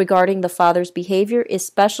regarding the father's behavior,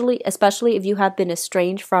 especially if you have been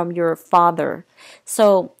estranged from your father.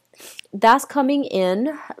 So that's coming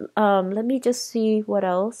in. Let me just see what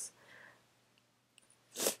else.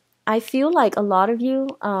 I feel like a lot of you,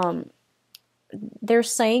 they're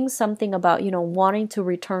saying something about, wanting to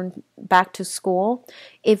return back to school.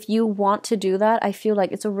 If you want to do that, I feel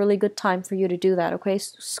like it's a really good time for you to do that, okay?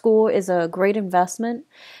 School is a great investment.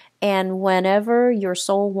 And whenever your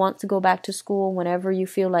soul wants to go back to school, whenever you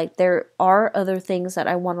feel like there are other things that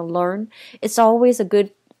I want to learn, it's always a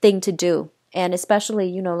good thing to do. And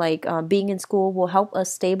especially, being in school will help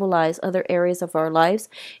us stabilize other areas of our lives.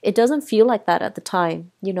 It doesn't feel like that at the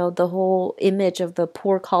time. The whole image of the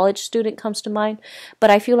poor college student comes to mind. But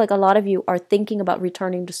I feel like a lot of you are thinking about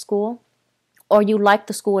returning to school, or you like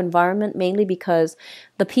the school environment mainly because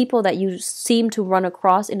the people that you seem to run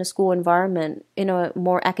across in a school environment, in a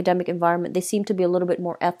more academic environment, they seem to be a little bit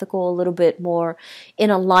more ethical, a little bit more in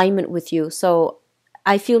alignment with you. So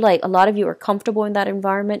I feel like a lot of you are comfortable in that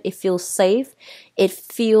environment. It feels safe. It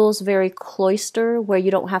feels very cloistered, where you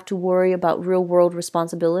don't have to worry about real world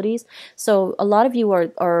responsibilities. So a lot of you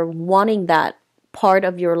are wanting that part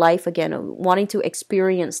of your life again, wanting to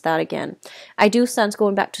experience that again. I do sense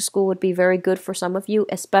going back to school would be very good for some of you,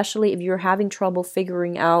 especially if you're having trouble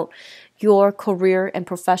figuring out your career and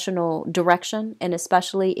professional direction, and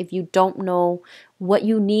especially if you don't know what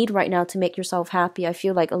you need right now to make yourself happy. I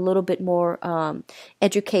feel like a little bit more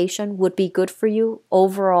education would be good for you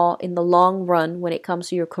overall in the long run when it comes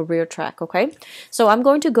to your career track, okay? So I'm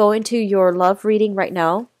going to go into your love reading right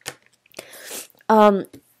now.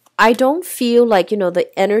 I don't feel like,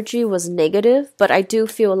 the energy was negative, but I do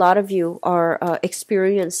feel a lot of you are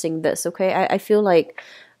experiencing this, okay? I feel like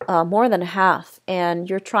more than half, and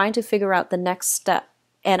you're trying to figure out the next step.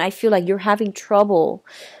 And I feel like you're having trouble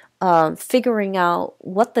figuring out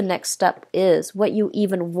what the next step is, what you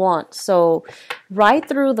even want. So ride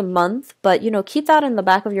through the month, but keep that in the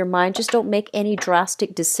back of your mind. Just don't make any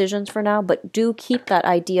drastic decisions for now, but do keep that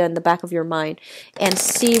idea in the back of your mind and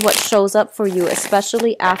see what shows up for you,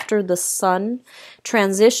 especially after the sun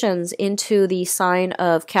transitions into the sign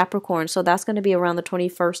of Capricorn. So that's going to be around the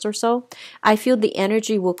 21st or so. I feel the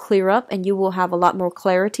energy will clear up and you will have a lot more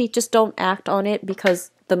clarity. Just don't act on it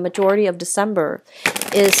because the majority of December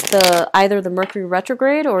is either the Mercury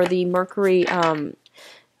retrograde or the Mercury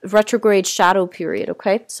retrograde shadow period.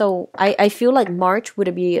 Okay, so I feel like March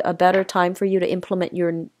would be a better time for you to implement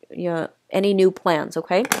your any new plans.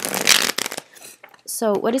 Okay,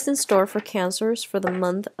 so what is in store for Cancers for the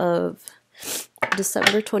month of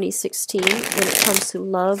December 2016 when it comes to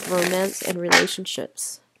love, romance, and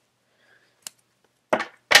relationships?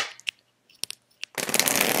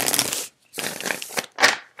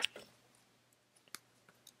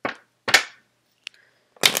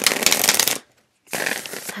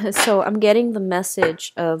 So I'm getting the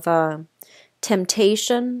message of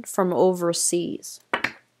temptation from overseas.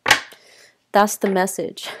 That's the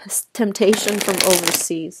message. Temptation from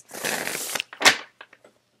overseas.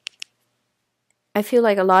 I feel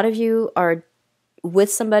like a lot of you are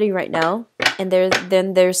with somebody right now, and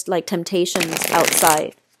then there's like temptations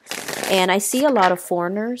outside. And I see a lot of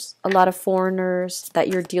foreigners that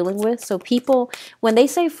you're dealing with. So people, when they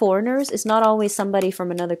say foreigners, it's not always somebody from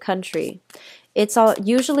another country. It's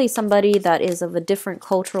usually somebody that is of a different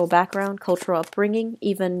cultural background, cultural upbringing,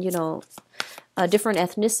 even, a different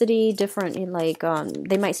ethnicity, different in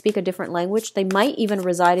they might speak a different language. They might even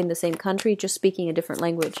reside in the same country, just speaking a different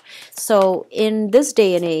language. So in this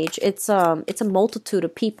day and age, it's a multitude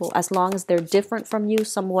of people. As long as they're different from you,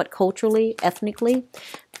 somewhat culturally, ethnically,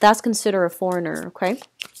 that's considered a foreigner. Okay.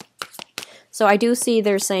 So I do see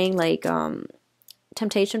they're saying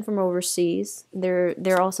temptation from overseas.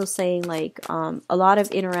 They're also saying a lot of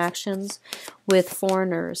interactions with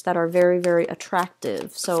foreigners that are very, very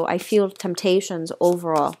attractive. So I feel temptations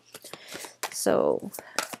overall. So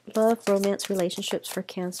love, romance, relationships for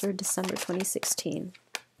Cancer, December 2016.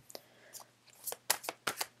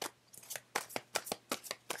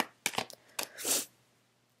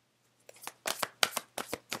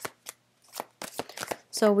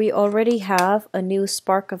 So we already have a new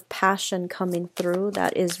spark of passion coming through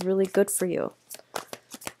that is really good for you.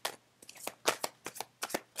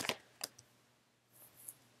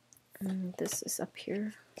 This is up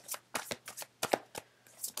here.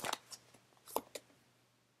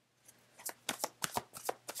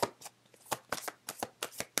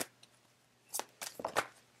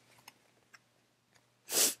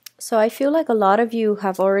 So I feel like a lot of you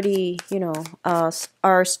have already,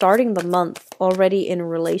 are starting the month already in a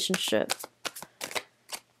relationship.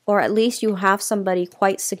 Or at least you have somebody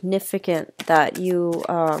quite significant that you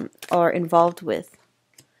are involved with.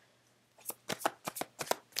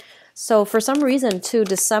 So for some reason, too,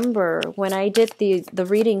 December, when I did the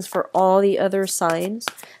readings for all the other signs,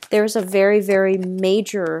 there's a very, very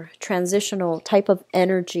major transitional type of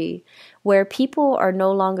energy where people are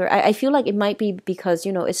no longer, I feel like it might be because,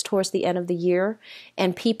 it's towards the end of the year,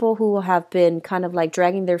 and people who have been kind of like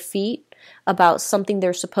dragging their feet about something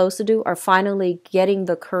they're supposed to do are finally getting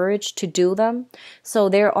the courage to do them. So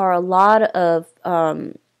there are a lot of,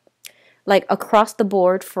 across the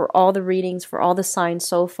board for all the readings, for all the signs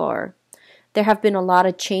so far, there have been a lot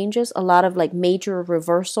of changes, a lot of major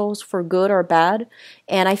reversals for good or bad.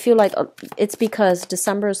 And I feel like it's because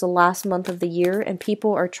December is the last month of the year and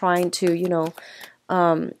people are trying to,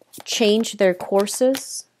 change their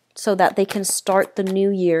courses so that they can start the new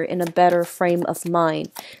year in a better frame of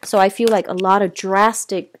mind. So I feel like a lot of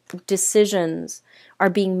drastic decisions are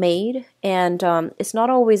being made, and it's not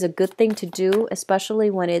always a good thing to do, especially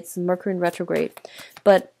when it's Mercury in retrograde.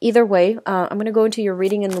 But either way, I'm going to go into your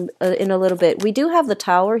reading in a little bit. We do have the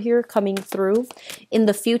Tower here coming through in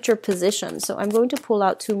the future position, so I'm going to pull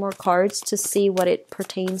out 2 more cards to see what it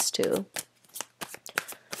pertains to.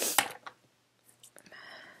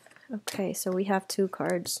 Okay, so we have 2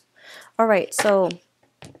 cards. All right, so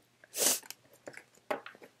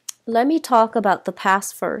let me talk about the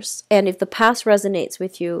past first. And if the past resonates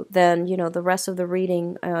with you, then, the rest of the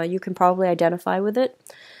reading, you can probably identify with it.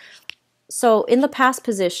 So in the past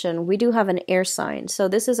position, we do have an air sign. So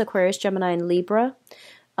this is Aquarius, Gemini, and Libra,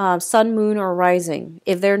 Sun, Moon, or Rising.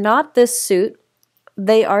 If they're not this suit,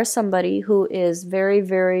 they are somebody who is very,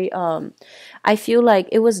 very, I feel like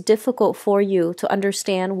it was difficult for you to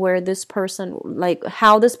understand where this person,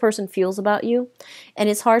 how this person feels about you. And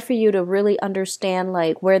it's hard for you to really understand,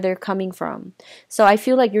 where they're coming from. So I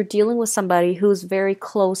feel like you're dealing with somebody who's very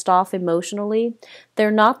closed off emotionally.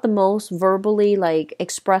 They're not the most verbally,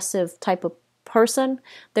 expressive type of person.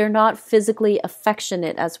 They're not physically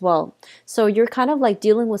affectionate as well. So you're kind of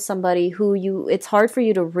dealing with somebody who it's hard for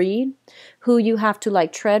you to read, who you have to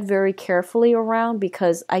tread very carefully around,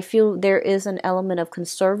 because I feel there is an element of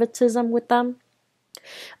conservatism with them.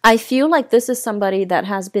 I feel like this is somebody that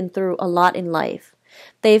has been through a lot in life.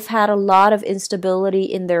 They've had a lot of instability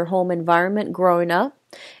in their home environment growing up.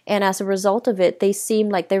 And as a result of it, they seem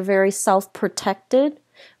like they're very self-protected,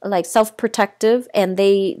 like self-protective, and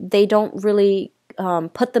they don't really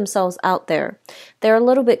put themselves out there. They're a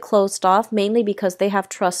little bit closed off, mainly because they have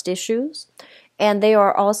trust issues. And they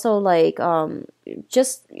are also like,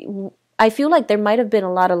 just, I feel like there might have been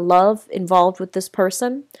a lot of love involved with this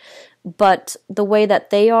person, but the way that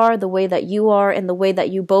they are, the way that you are, and the way that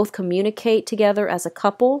you both communicate together as a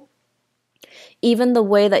couple, even the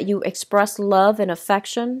way that you express love and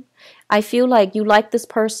affection, I feel like you like this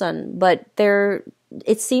person, but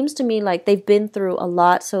it seems to me like they've been through a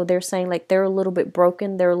lot, so they're saying like they're a little bit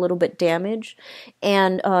broken, they're a little bit damaged,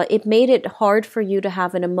 and it made it hard for you to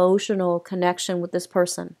have an emotional connection with this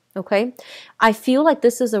person, okay? I feel like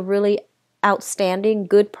this is a really outstanding,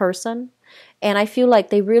 good person, and I feel like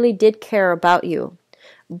they really did care about you.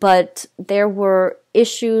 But there were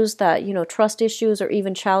issues that, trust issues or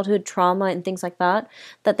even childhood trauma and things like that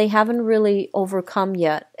they haven't really overcome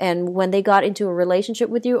yet. And when they got into a relationship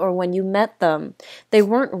with you or when you met them, they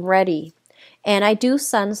weren't ready. And I do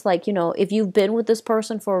sense like, if you've been with this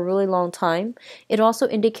person for a really long time, it also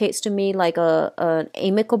indicates to me like an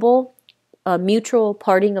amicable, a mutual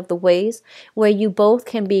parting of the ways where you both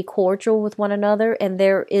can be cordial with one another and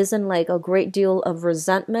there isn't like a great deal of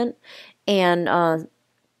resentment and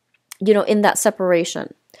in that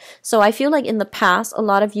separation. So I feel like in the past, a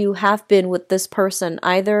lot of you have been with this person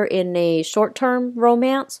either in a short-term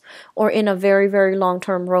romance or in a very, very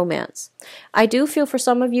long-term romance. I do feel for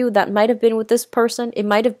some of you that might have been with this person, it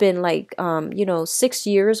might have been like, 6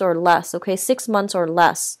 years or less, okay, 6 months or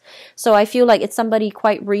less. So I feel like it's somebody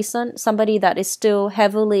quite recent, somebody that is still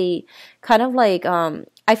heavily kind of like,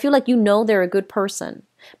 I feel like they're a good person.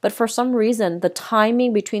 But for some reason, the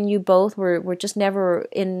timing between you both were just never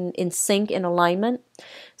in sync, in alignment.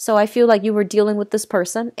 So I feel like you were dealing with this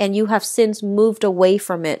person and you have since moved away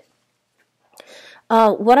from it.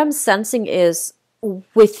 What I'm sensing is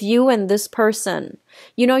with you and this person,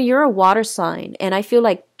 you're a water sign, and I feel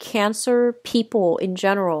like Cancer people in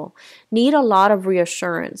general need a lot of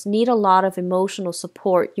reassurance, need a lot of emotional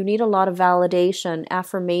support. You need a lot of validation,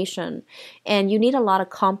 affirmation, and you need a lot of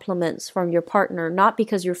compliments from your partner, not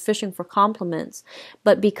because you're fishing for compliments,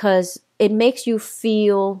 but because it makes you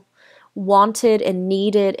feel wanted and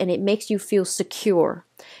needed, and it makes you feel secure.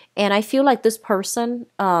 And I feel like this person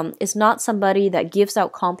is not somebody that gives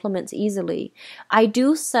out compliments easily. I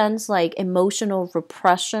do sense like emotional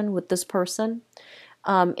repression with this person.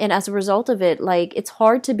 And as a result of it, like it's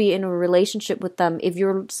hard to be in a relationship with them if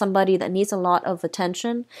you're somebody that needs a lot of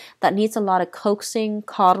attention, that needs a lot of coaxing,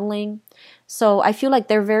 coddling. So I feel like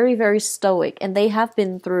they're very, very stoic, and they have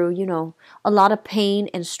been through, a lot of pain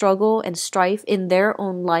and struggle and strife in their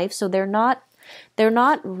own life. So they're not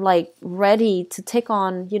like ready to take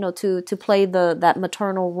on, to play that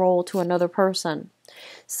maternal role to another person.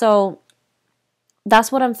 So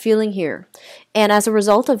that's what I'm feeling here. And as a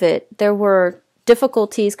result of it, there were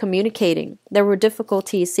difficulties communicating. There were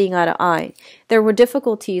difficulties seeing eye to eye. There were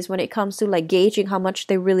difficulties when it comes to like gauging how much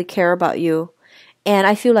they really care about you. And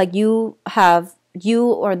I feel like you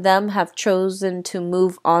or them have chosen to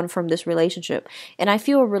move on from this relationship. And I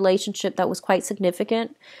feel a relationship that was quite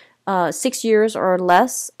significant, 6 years or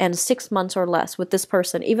less and 6 months or less with this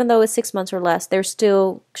person. Even though it's 6 months or less, they're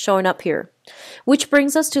still showing up here. Which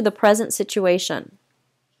brings us to the present situation.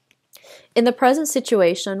 In the present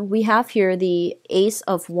situation, we have here the Ace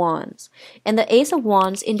of Wands. And the Ace of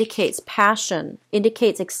Wands indicates passion,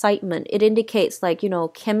 indicates excitement. It indicates like,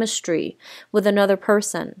 chemistry with another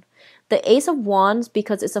person. The Ace of Wands,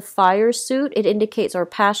 because it's a fire suit, it indicates our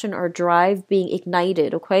passion, our drive being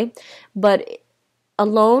ignited, okay? But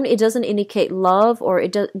alone, it doesn't indicate love, or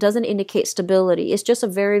it doesn't indicate stability. It's just a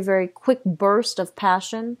very, very quick burst of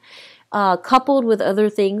passion. Coupled with other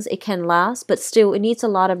things, it can last, but still it needs a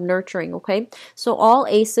lot of nurturing, okay? So all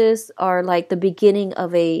aces are like the beginning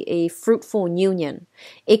of a fruitful union.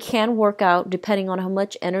 It can work out depending on how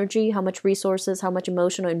much energy, how much resources, how much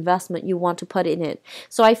emotional investment you want to put in it.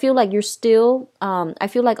 So I feel like you're still, I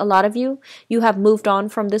feel like a lot of you have moved on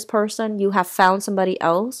from this person. You have found somebody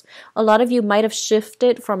else. A lot of you might have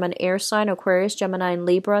shifted from an air sign, Aquarius, Gemini, and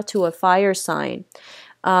Libra, to a fire sign.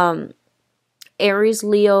 Aries,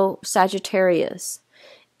 Leo, Sagittarius.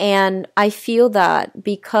 And I feel that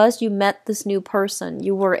because you met this new person,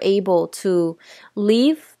 you were able to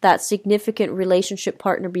leave that significant relationship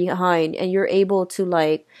partner behind, and you're able to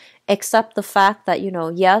like accept the fact that,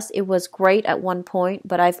 yes, it was great at one point,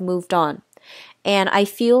 but I've moved on. And I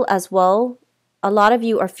feel as well, a lot of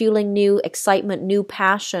you are feeling new excitement, new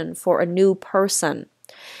passion for a new person.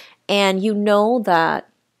 And you know that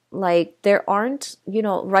like there aren't,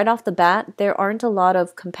 right off the bat, there aren't a lot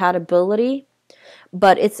of compatibility,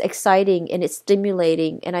 but it's exciting and it's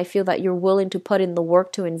stimulating, and I feel that you're willing to put in the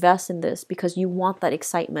work to invest in this because you want that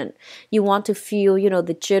excitement. You want to feel,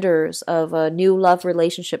 the jitters of a new love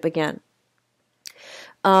relationship again.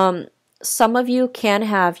 Some of you can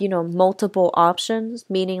have, multiple options,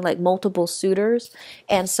 meaning like multiple suitors.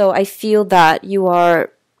 And so I feel that you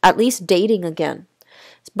are at least dating again.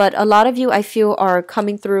 But a lot of you, I feel, are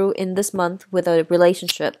coming through in this month with a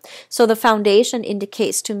relationship. So the foundation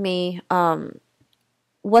indicates to me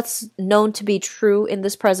what's known to be true in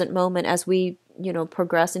this present moment as we,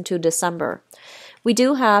 progress into December. We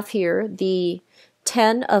do have here the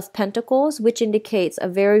 10 of Pentacles, which indicates a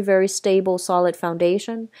very, very stable, solid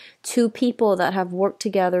foundation. Two people that have worked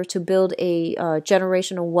together to build a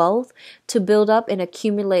generational wealth, to build up and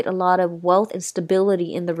accumulate a lot of wealth and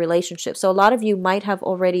stability in the relationship. So a lot of you might have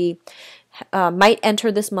already might enter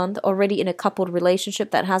this month already in a coupled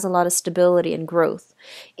relationship that has a lot of stability and growth.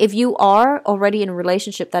 If you are already in a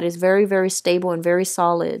relationship that is very, very stable and very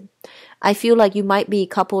solid, I feel like you might be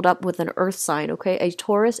coupled up with an earth sign, okay? A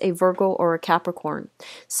Taurus, a Virgo, or a Capricorn.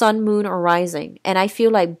 Sun, moon, or rising. And I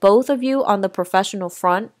feel like both of you on the professional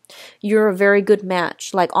front, you're a very good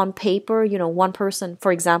match. Like on paper, one person,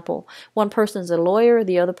 for example, one person's a lawyer,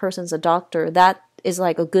 the other person's a doctor. That is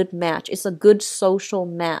like a good match. It's a good social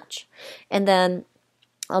match. And then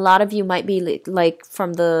a lot of you might be like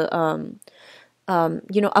from the,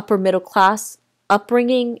 upper middle class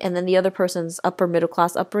upbringing, and then the other person's upper middle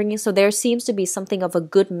class upbringing. So there seems to be something of a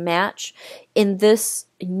good match in this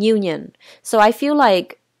union. So I feel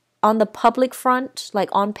like on the public front, like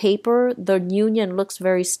on paper, the union looks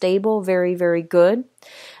very stable, very, very good.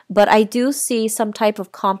 But I do see some type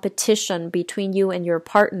of competition between you and your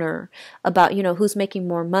partner about, who's making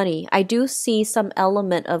more money. I do see some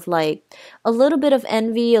element of like a little bit of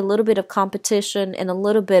envy, a little bit of competition, and a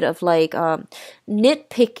little bit of like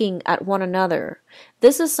nitpicking at one another.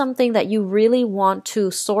 This is something that you really want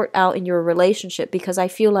to sort out in your relationship, because I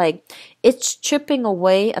feel like it's chipping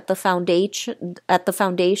away at the foundation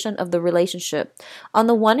of the relationship. On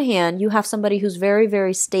the one hand, you have somebody who's very,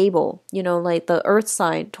 very stable, like the earth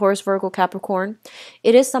sign, Taurus, Virgo, Capricorn.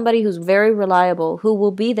 It is somebody who's very reliable, who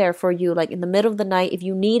will be there for you like in the middle of the night if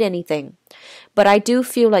you need anything. But I do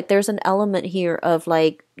feel like there's an element here of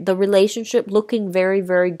like the relationship looking very,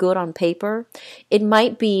 very good on paper. It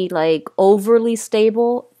might be like overly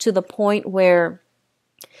stable to the point where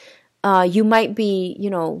you might be,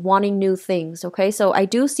 wanting new things. Okay. So I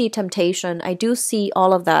do see temptation. I do see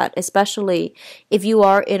all of that, especially if you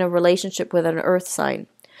are in a relationship with an earth sign.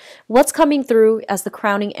 What's coming through as the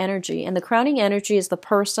crowning energy? And the crowning energy is the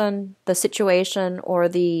person, the situation, or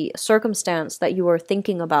the circumstance that you are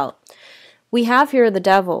thinking about. We have here the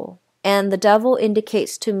devil, and the devil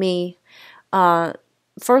indicates to me,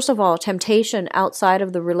 first of all, temptation outside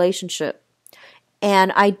of the relationship.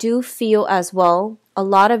 And I do feel as well, a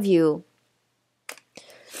lot of you,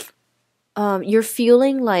 you're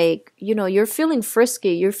feeling like, you're feeling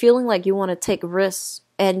frisky. You're feeling like you want to take risks.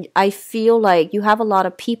 And I feel like you have a lot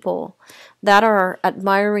of people that are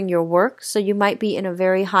admiring your work. So you might be in a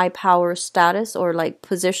very high power status or like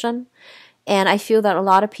position. And I feel that a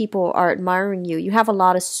lot of people are admiring you. You have a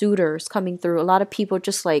lot of suitors coming through. A lot of people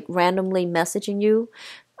just like randomly messaging you,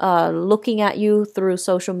 looking at you through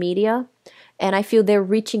social media. And I feel they're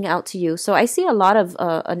reaching out to you. So I see a lot of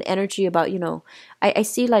an energy about, I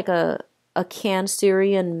see like a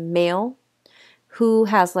Cancerian male who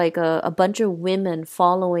has like a bunch of women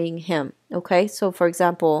following him. Okay. So for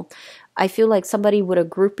example, I feel like somebody with a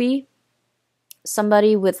groupie,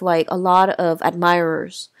 somebody with like a lot of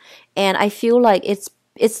admirers. And I feel like it's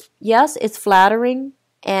flattering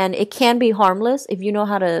and it can be harmless if you know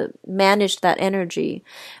how to manage that energy.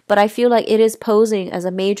 But I feel like it is posing as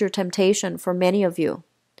a major temptation for many of you.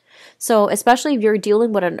 So especially if you're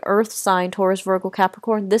dealing with an earth sign, Taurus, Virgo,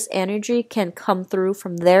 Capricorn, this energy can come through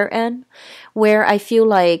from their end, where I feel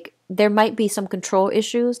like there might be some control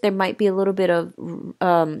issues. There might be a little bit of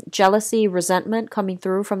jealousy, resentment coming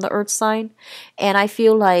through from the earth sign. And I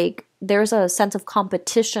feel like there's a sense of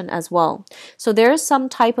competition as well. So there's some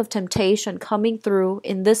type of temptation coming through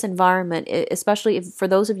in this environment, especially for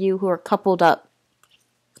those of you who are coupled up.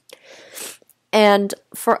 And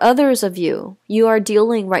for others of you, you are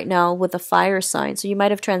dealing right now with a fire sign. So you might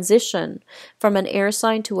have transitioned from an air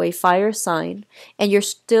sign to a fire sign, and you're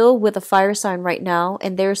still with a fire sign right now,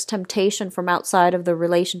 and there's temptation from outside of the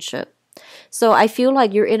relationship. So I feel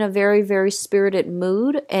like you're in a very, very spirited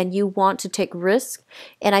mood and you want to take risks.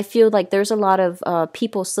 And I feel like there's a lot of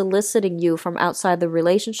people soliciting you from outside the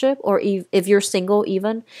relationship, or if you're single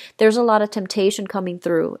even, there's a lot of temptation coming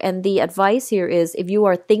through. And the advice here is, if you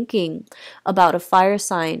are thinking about a fire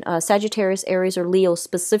sign, Sagittarius, Aries, or Leo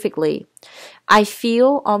specifically, I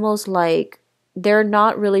feel almost like they're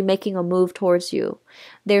not really making a move towards you.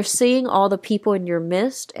 They're seeing all the people in your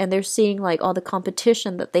midst, and they're seeing like all the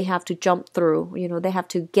competition that they have to jump through, they have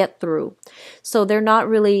to get through. So they're not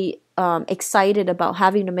really excited about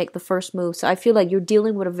having to make the first move. So I feel like you're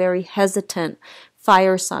dealing with a very hesitant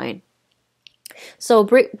fire sign. So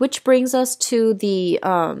which brings us to the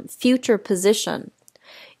future position.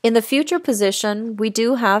 In the future position, we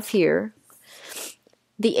do have here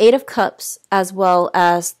the Eight of Cups as well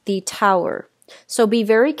as the Tower. So be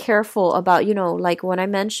very careful about, like when I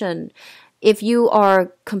mentioned, if you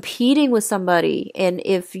are competing with somebody, and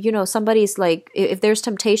if, somebody's like, if there's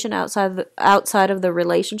temptation outside of the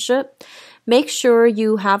relationship, make sure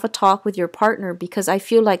you have a talk with your partner, because I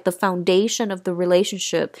feel like the foundation of the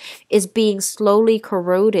relationship is being slowly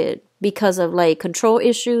corroded because of like control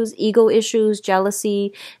issues, ego issues,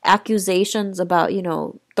 jealousy, accusations about,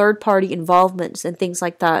 third party involvements and things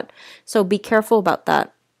like that. So be careful about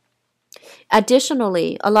that.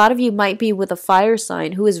 Additionally, a lot of you might be with a fire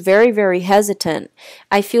sign who is very, very hesitant.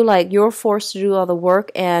 I feel like you're forced to do all the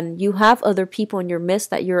work, and you have other people in your midst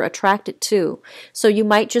that you're attracted to. So you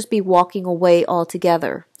might just be walking away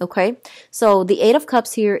altogether. Okay? So the Eight of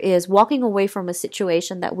Cups here is walking away from a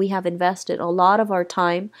situation that we have invested a lot of our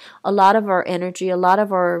time, a lot of our energy, a lot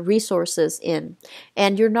of our resources in.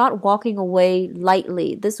 And you're not walking away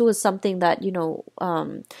lightly. This was something that,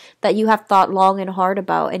 that you have thought long and hard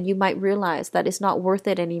about, and you might realize that it's not worth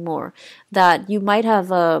it anymore. That you might have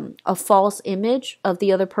a false image of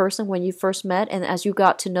the other person when you first met, and as you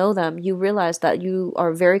got to know them, you realize that you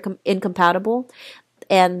are very incompatible,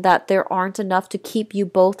 and that there aren't enough to keep you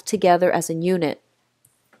both together as a unit.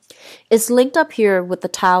 It's linked up here with the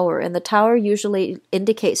Tower, and the Tower usually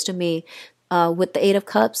indicates to me, with the Eight of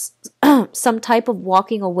Cups, some type of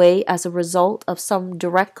walking away as a result of some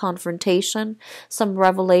direct confrontation, some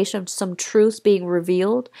revelation, some truths being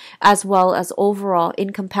revealed, as well as overall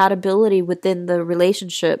incompatibility within the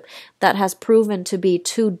relationship that has proven to be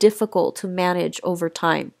too difficult to manage over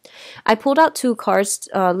time. I pulled out two cards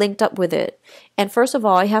linked up with it. And first of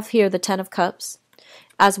all, I have here the Ten of Cups,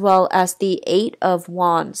 as well as the Eight of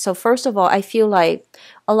Wands. So first of all, I feel like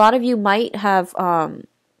a lot of you might have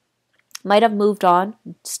moved on,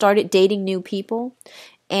 started dating new people,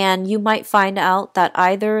 and you might find out that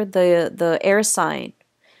either the air sign,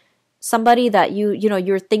 somebody that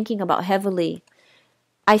you're thinking about heavily,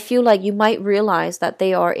 I feel like you might realize that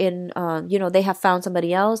they are in, they have found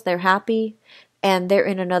somebody else, they're happy, and they're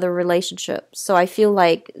in another relationship. So I feel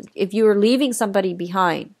like if you are leaving somebody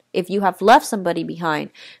behind, if you have left somebody behind,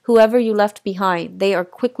 whoever you left behind, they are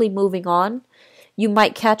quickly moving on. You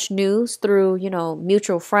might catch news through,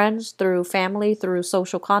 mutual friends, through family, through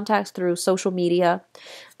social contacts, through social media,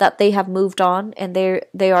 that they have moved on and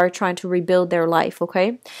they are trying to rebuild their life,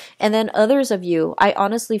 okay? And then others of you, I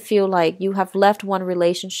honestly feel like you have left one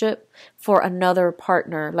relationship for another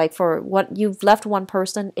partner, like you've left one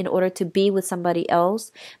person in order to be with somebody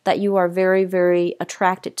else that you are very, very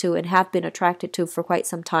attracted to and have been attracted to for quite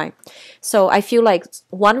some time. So I feel like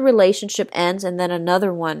one relationship ends and then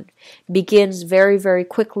another one begins very, very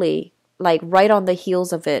quickly, like right on the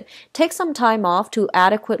heels of it. Take some time off to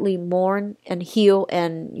adequately mourn and heal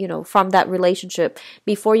and, from that relationship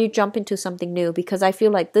before you jump into something new, because I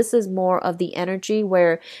feel like this is more of the energy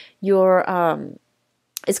where you're,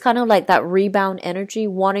 it's kind of like that rebound energy,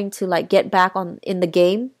 wanting to like get back in the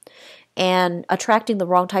game and attracting the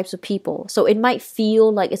wrong types of people. So it might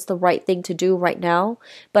feel like it's the right thing to do right now,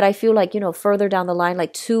 but I feel like, further down the line,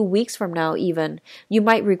 like 2 weeks from now even, you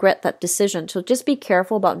might regret that decision. So just be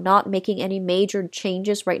careful about not making any major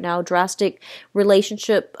changes right now, drastic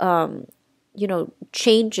relationship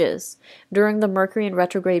changes during the Mercury in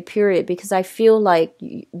retrograde period, because I feel like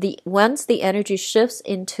once the energy shifts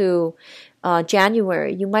into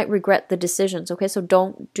January, you might regret the decisions. Okay, so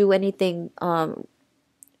don't do anything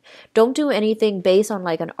based on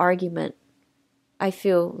like an argument. I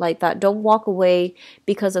feel like that. Don't walk away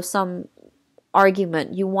because of some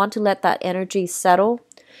argument. You want to let that energy settle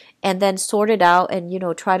and then sort it out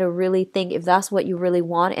and, try to really think if that's what you really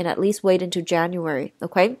want, and at least wait into January.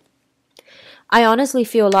 Okay. I honestly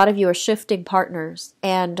feel a lot of you are shifting partners,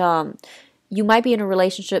 and you might be in a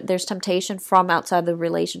relationship, there's temptation from outside the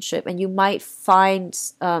relationship, and you might find,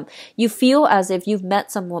 you feel as if you've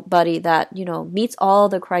met somebody that, meets all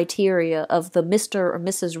the criteria of the Mr. or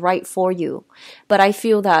Mrs. Right for you. But I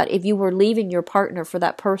feel that if you were leaving your partner for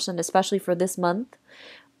that person, especially for this month,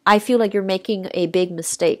 I feel like you're making a big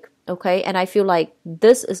mistake. Okay. And I feel like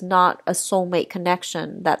this is not a soulmate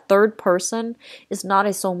connection. That third person is not a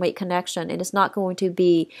soulmate connection, and it's not going to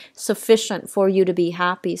be sufficient for you to be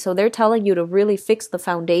happy. So they're telling you to really fix the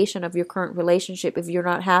foundation of your current relationship if you're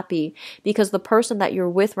not happy, because the person that you're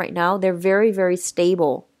with right now, they're very, very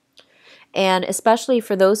stable. And especially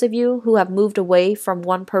for those of you who have moved away from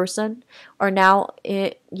one person, are now,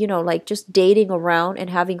 like just dating around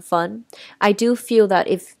and having fun, I do feel that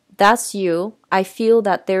if that's you, I feel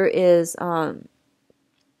that there is a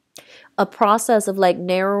process of like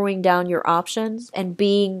narrowing down your options and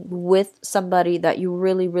being with somebody that you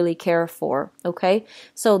really, really care for. Okay.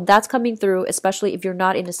 So that's coming through, especially if you're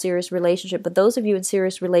not in a serious relationship. But those of you in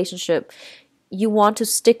serious relationship, you want to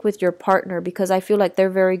stick with your partner, because I feel like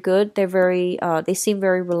they're very good. They're very, they seem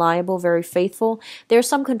very reliable, very faithful. There's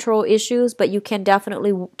some control issues, but you can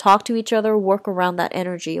definitely talk to each other, work around that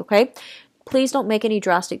energy. Okay. Please don't make any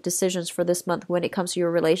drastic decisions for this month when it comes to your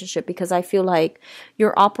relationship, because I feel like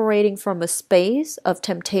you're operating from a space of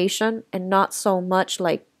temptation and not so much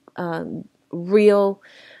like real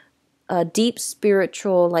deep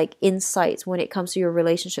spiritual like insights when it comes to your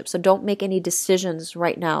relationship. So don't make any decisions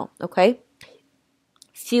right now, okay?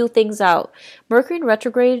 Feel things out. Mercury in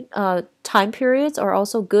retrograde time periods are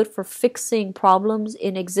also good for fixing problems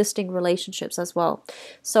in existing relationships as well.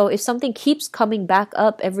 So if something keeps coming back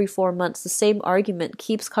up every 4 months, the same argument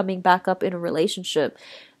keeps coming back up in a relationship,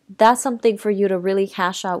 that's something for you to really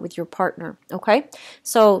hash out with your partner, okay?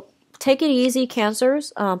 So take it easy,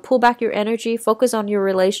 Cancers. Pull back your energy, focus on your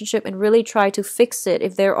relationship, and really try to fix it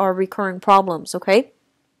if there are recurring problems, okay?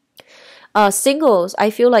 Singles, I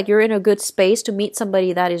feel like you're in a good space to meet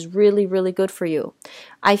somebody that is really, really good for you.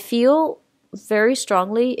 I feel very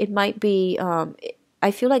strongly it might be,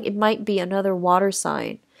 I feel like it might be another water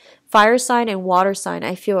sign. Fire sign and water sign,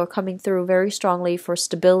 I feel, are coming through very strongly for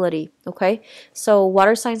stability, okay? So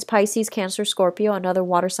water signs, Pisces, Cancer, Scorpio, another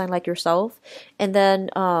water sign like yourself. And then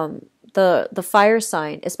the fire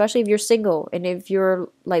sign, especially if you're single and if you're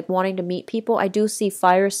like wanting to meet people, I do see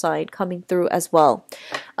fire sign coming through as well.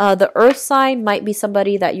 The earth sign might be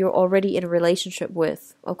somebody that you're already in a relationship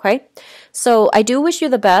with, okay? So I do wish you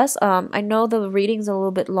the best. I know the reading's a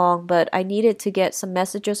little bit long, but I needed to get some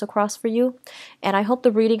messages across for you, and I hope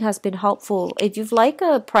the reading has been helpful. If you'd like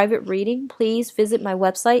a private reading, please visit my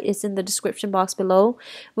website. It's in the description box below,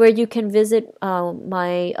 where you can visit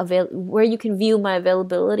where you can view my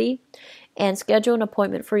availability and schedule an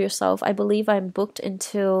appointment for yourself. I believe I'm booked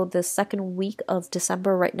until the second week of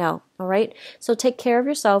December right now. All right. So take care of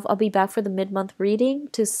yourself. I'll be back for the mid-month reading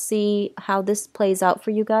to see how this plays out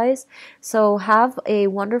for you guys. So have a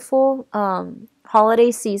wonderful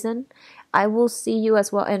holiday season. I will see you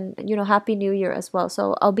as well. And, Happy New Year as well.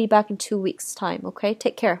 So I'll be back in 2 weeks' time. Okay.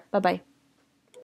 Take care. Bye-bye.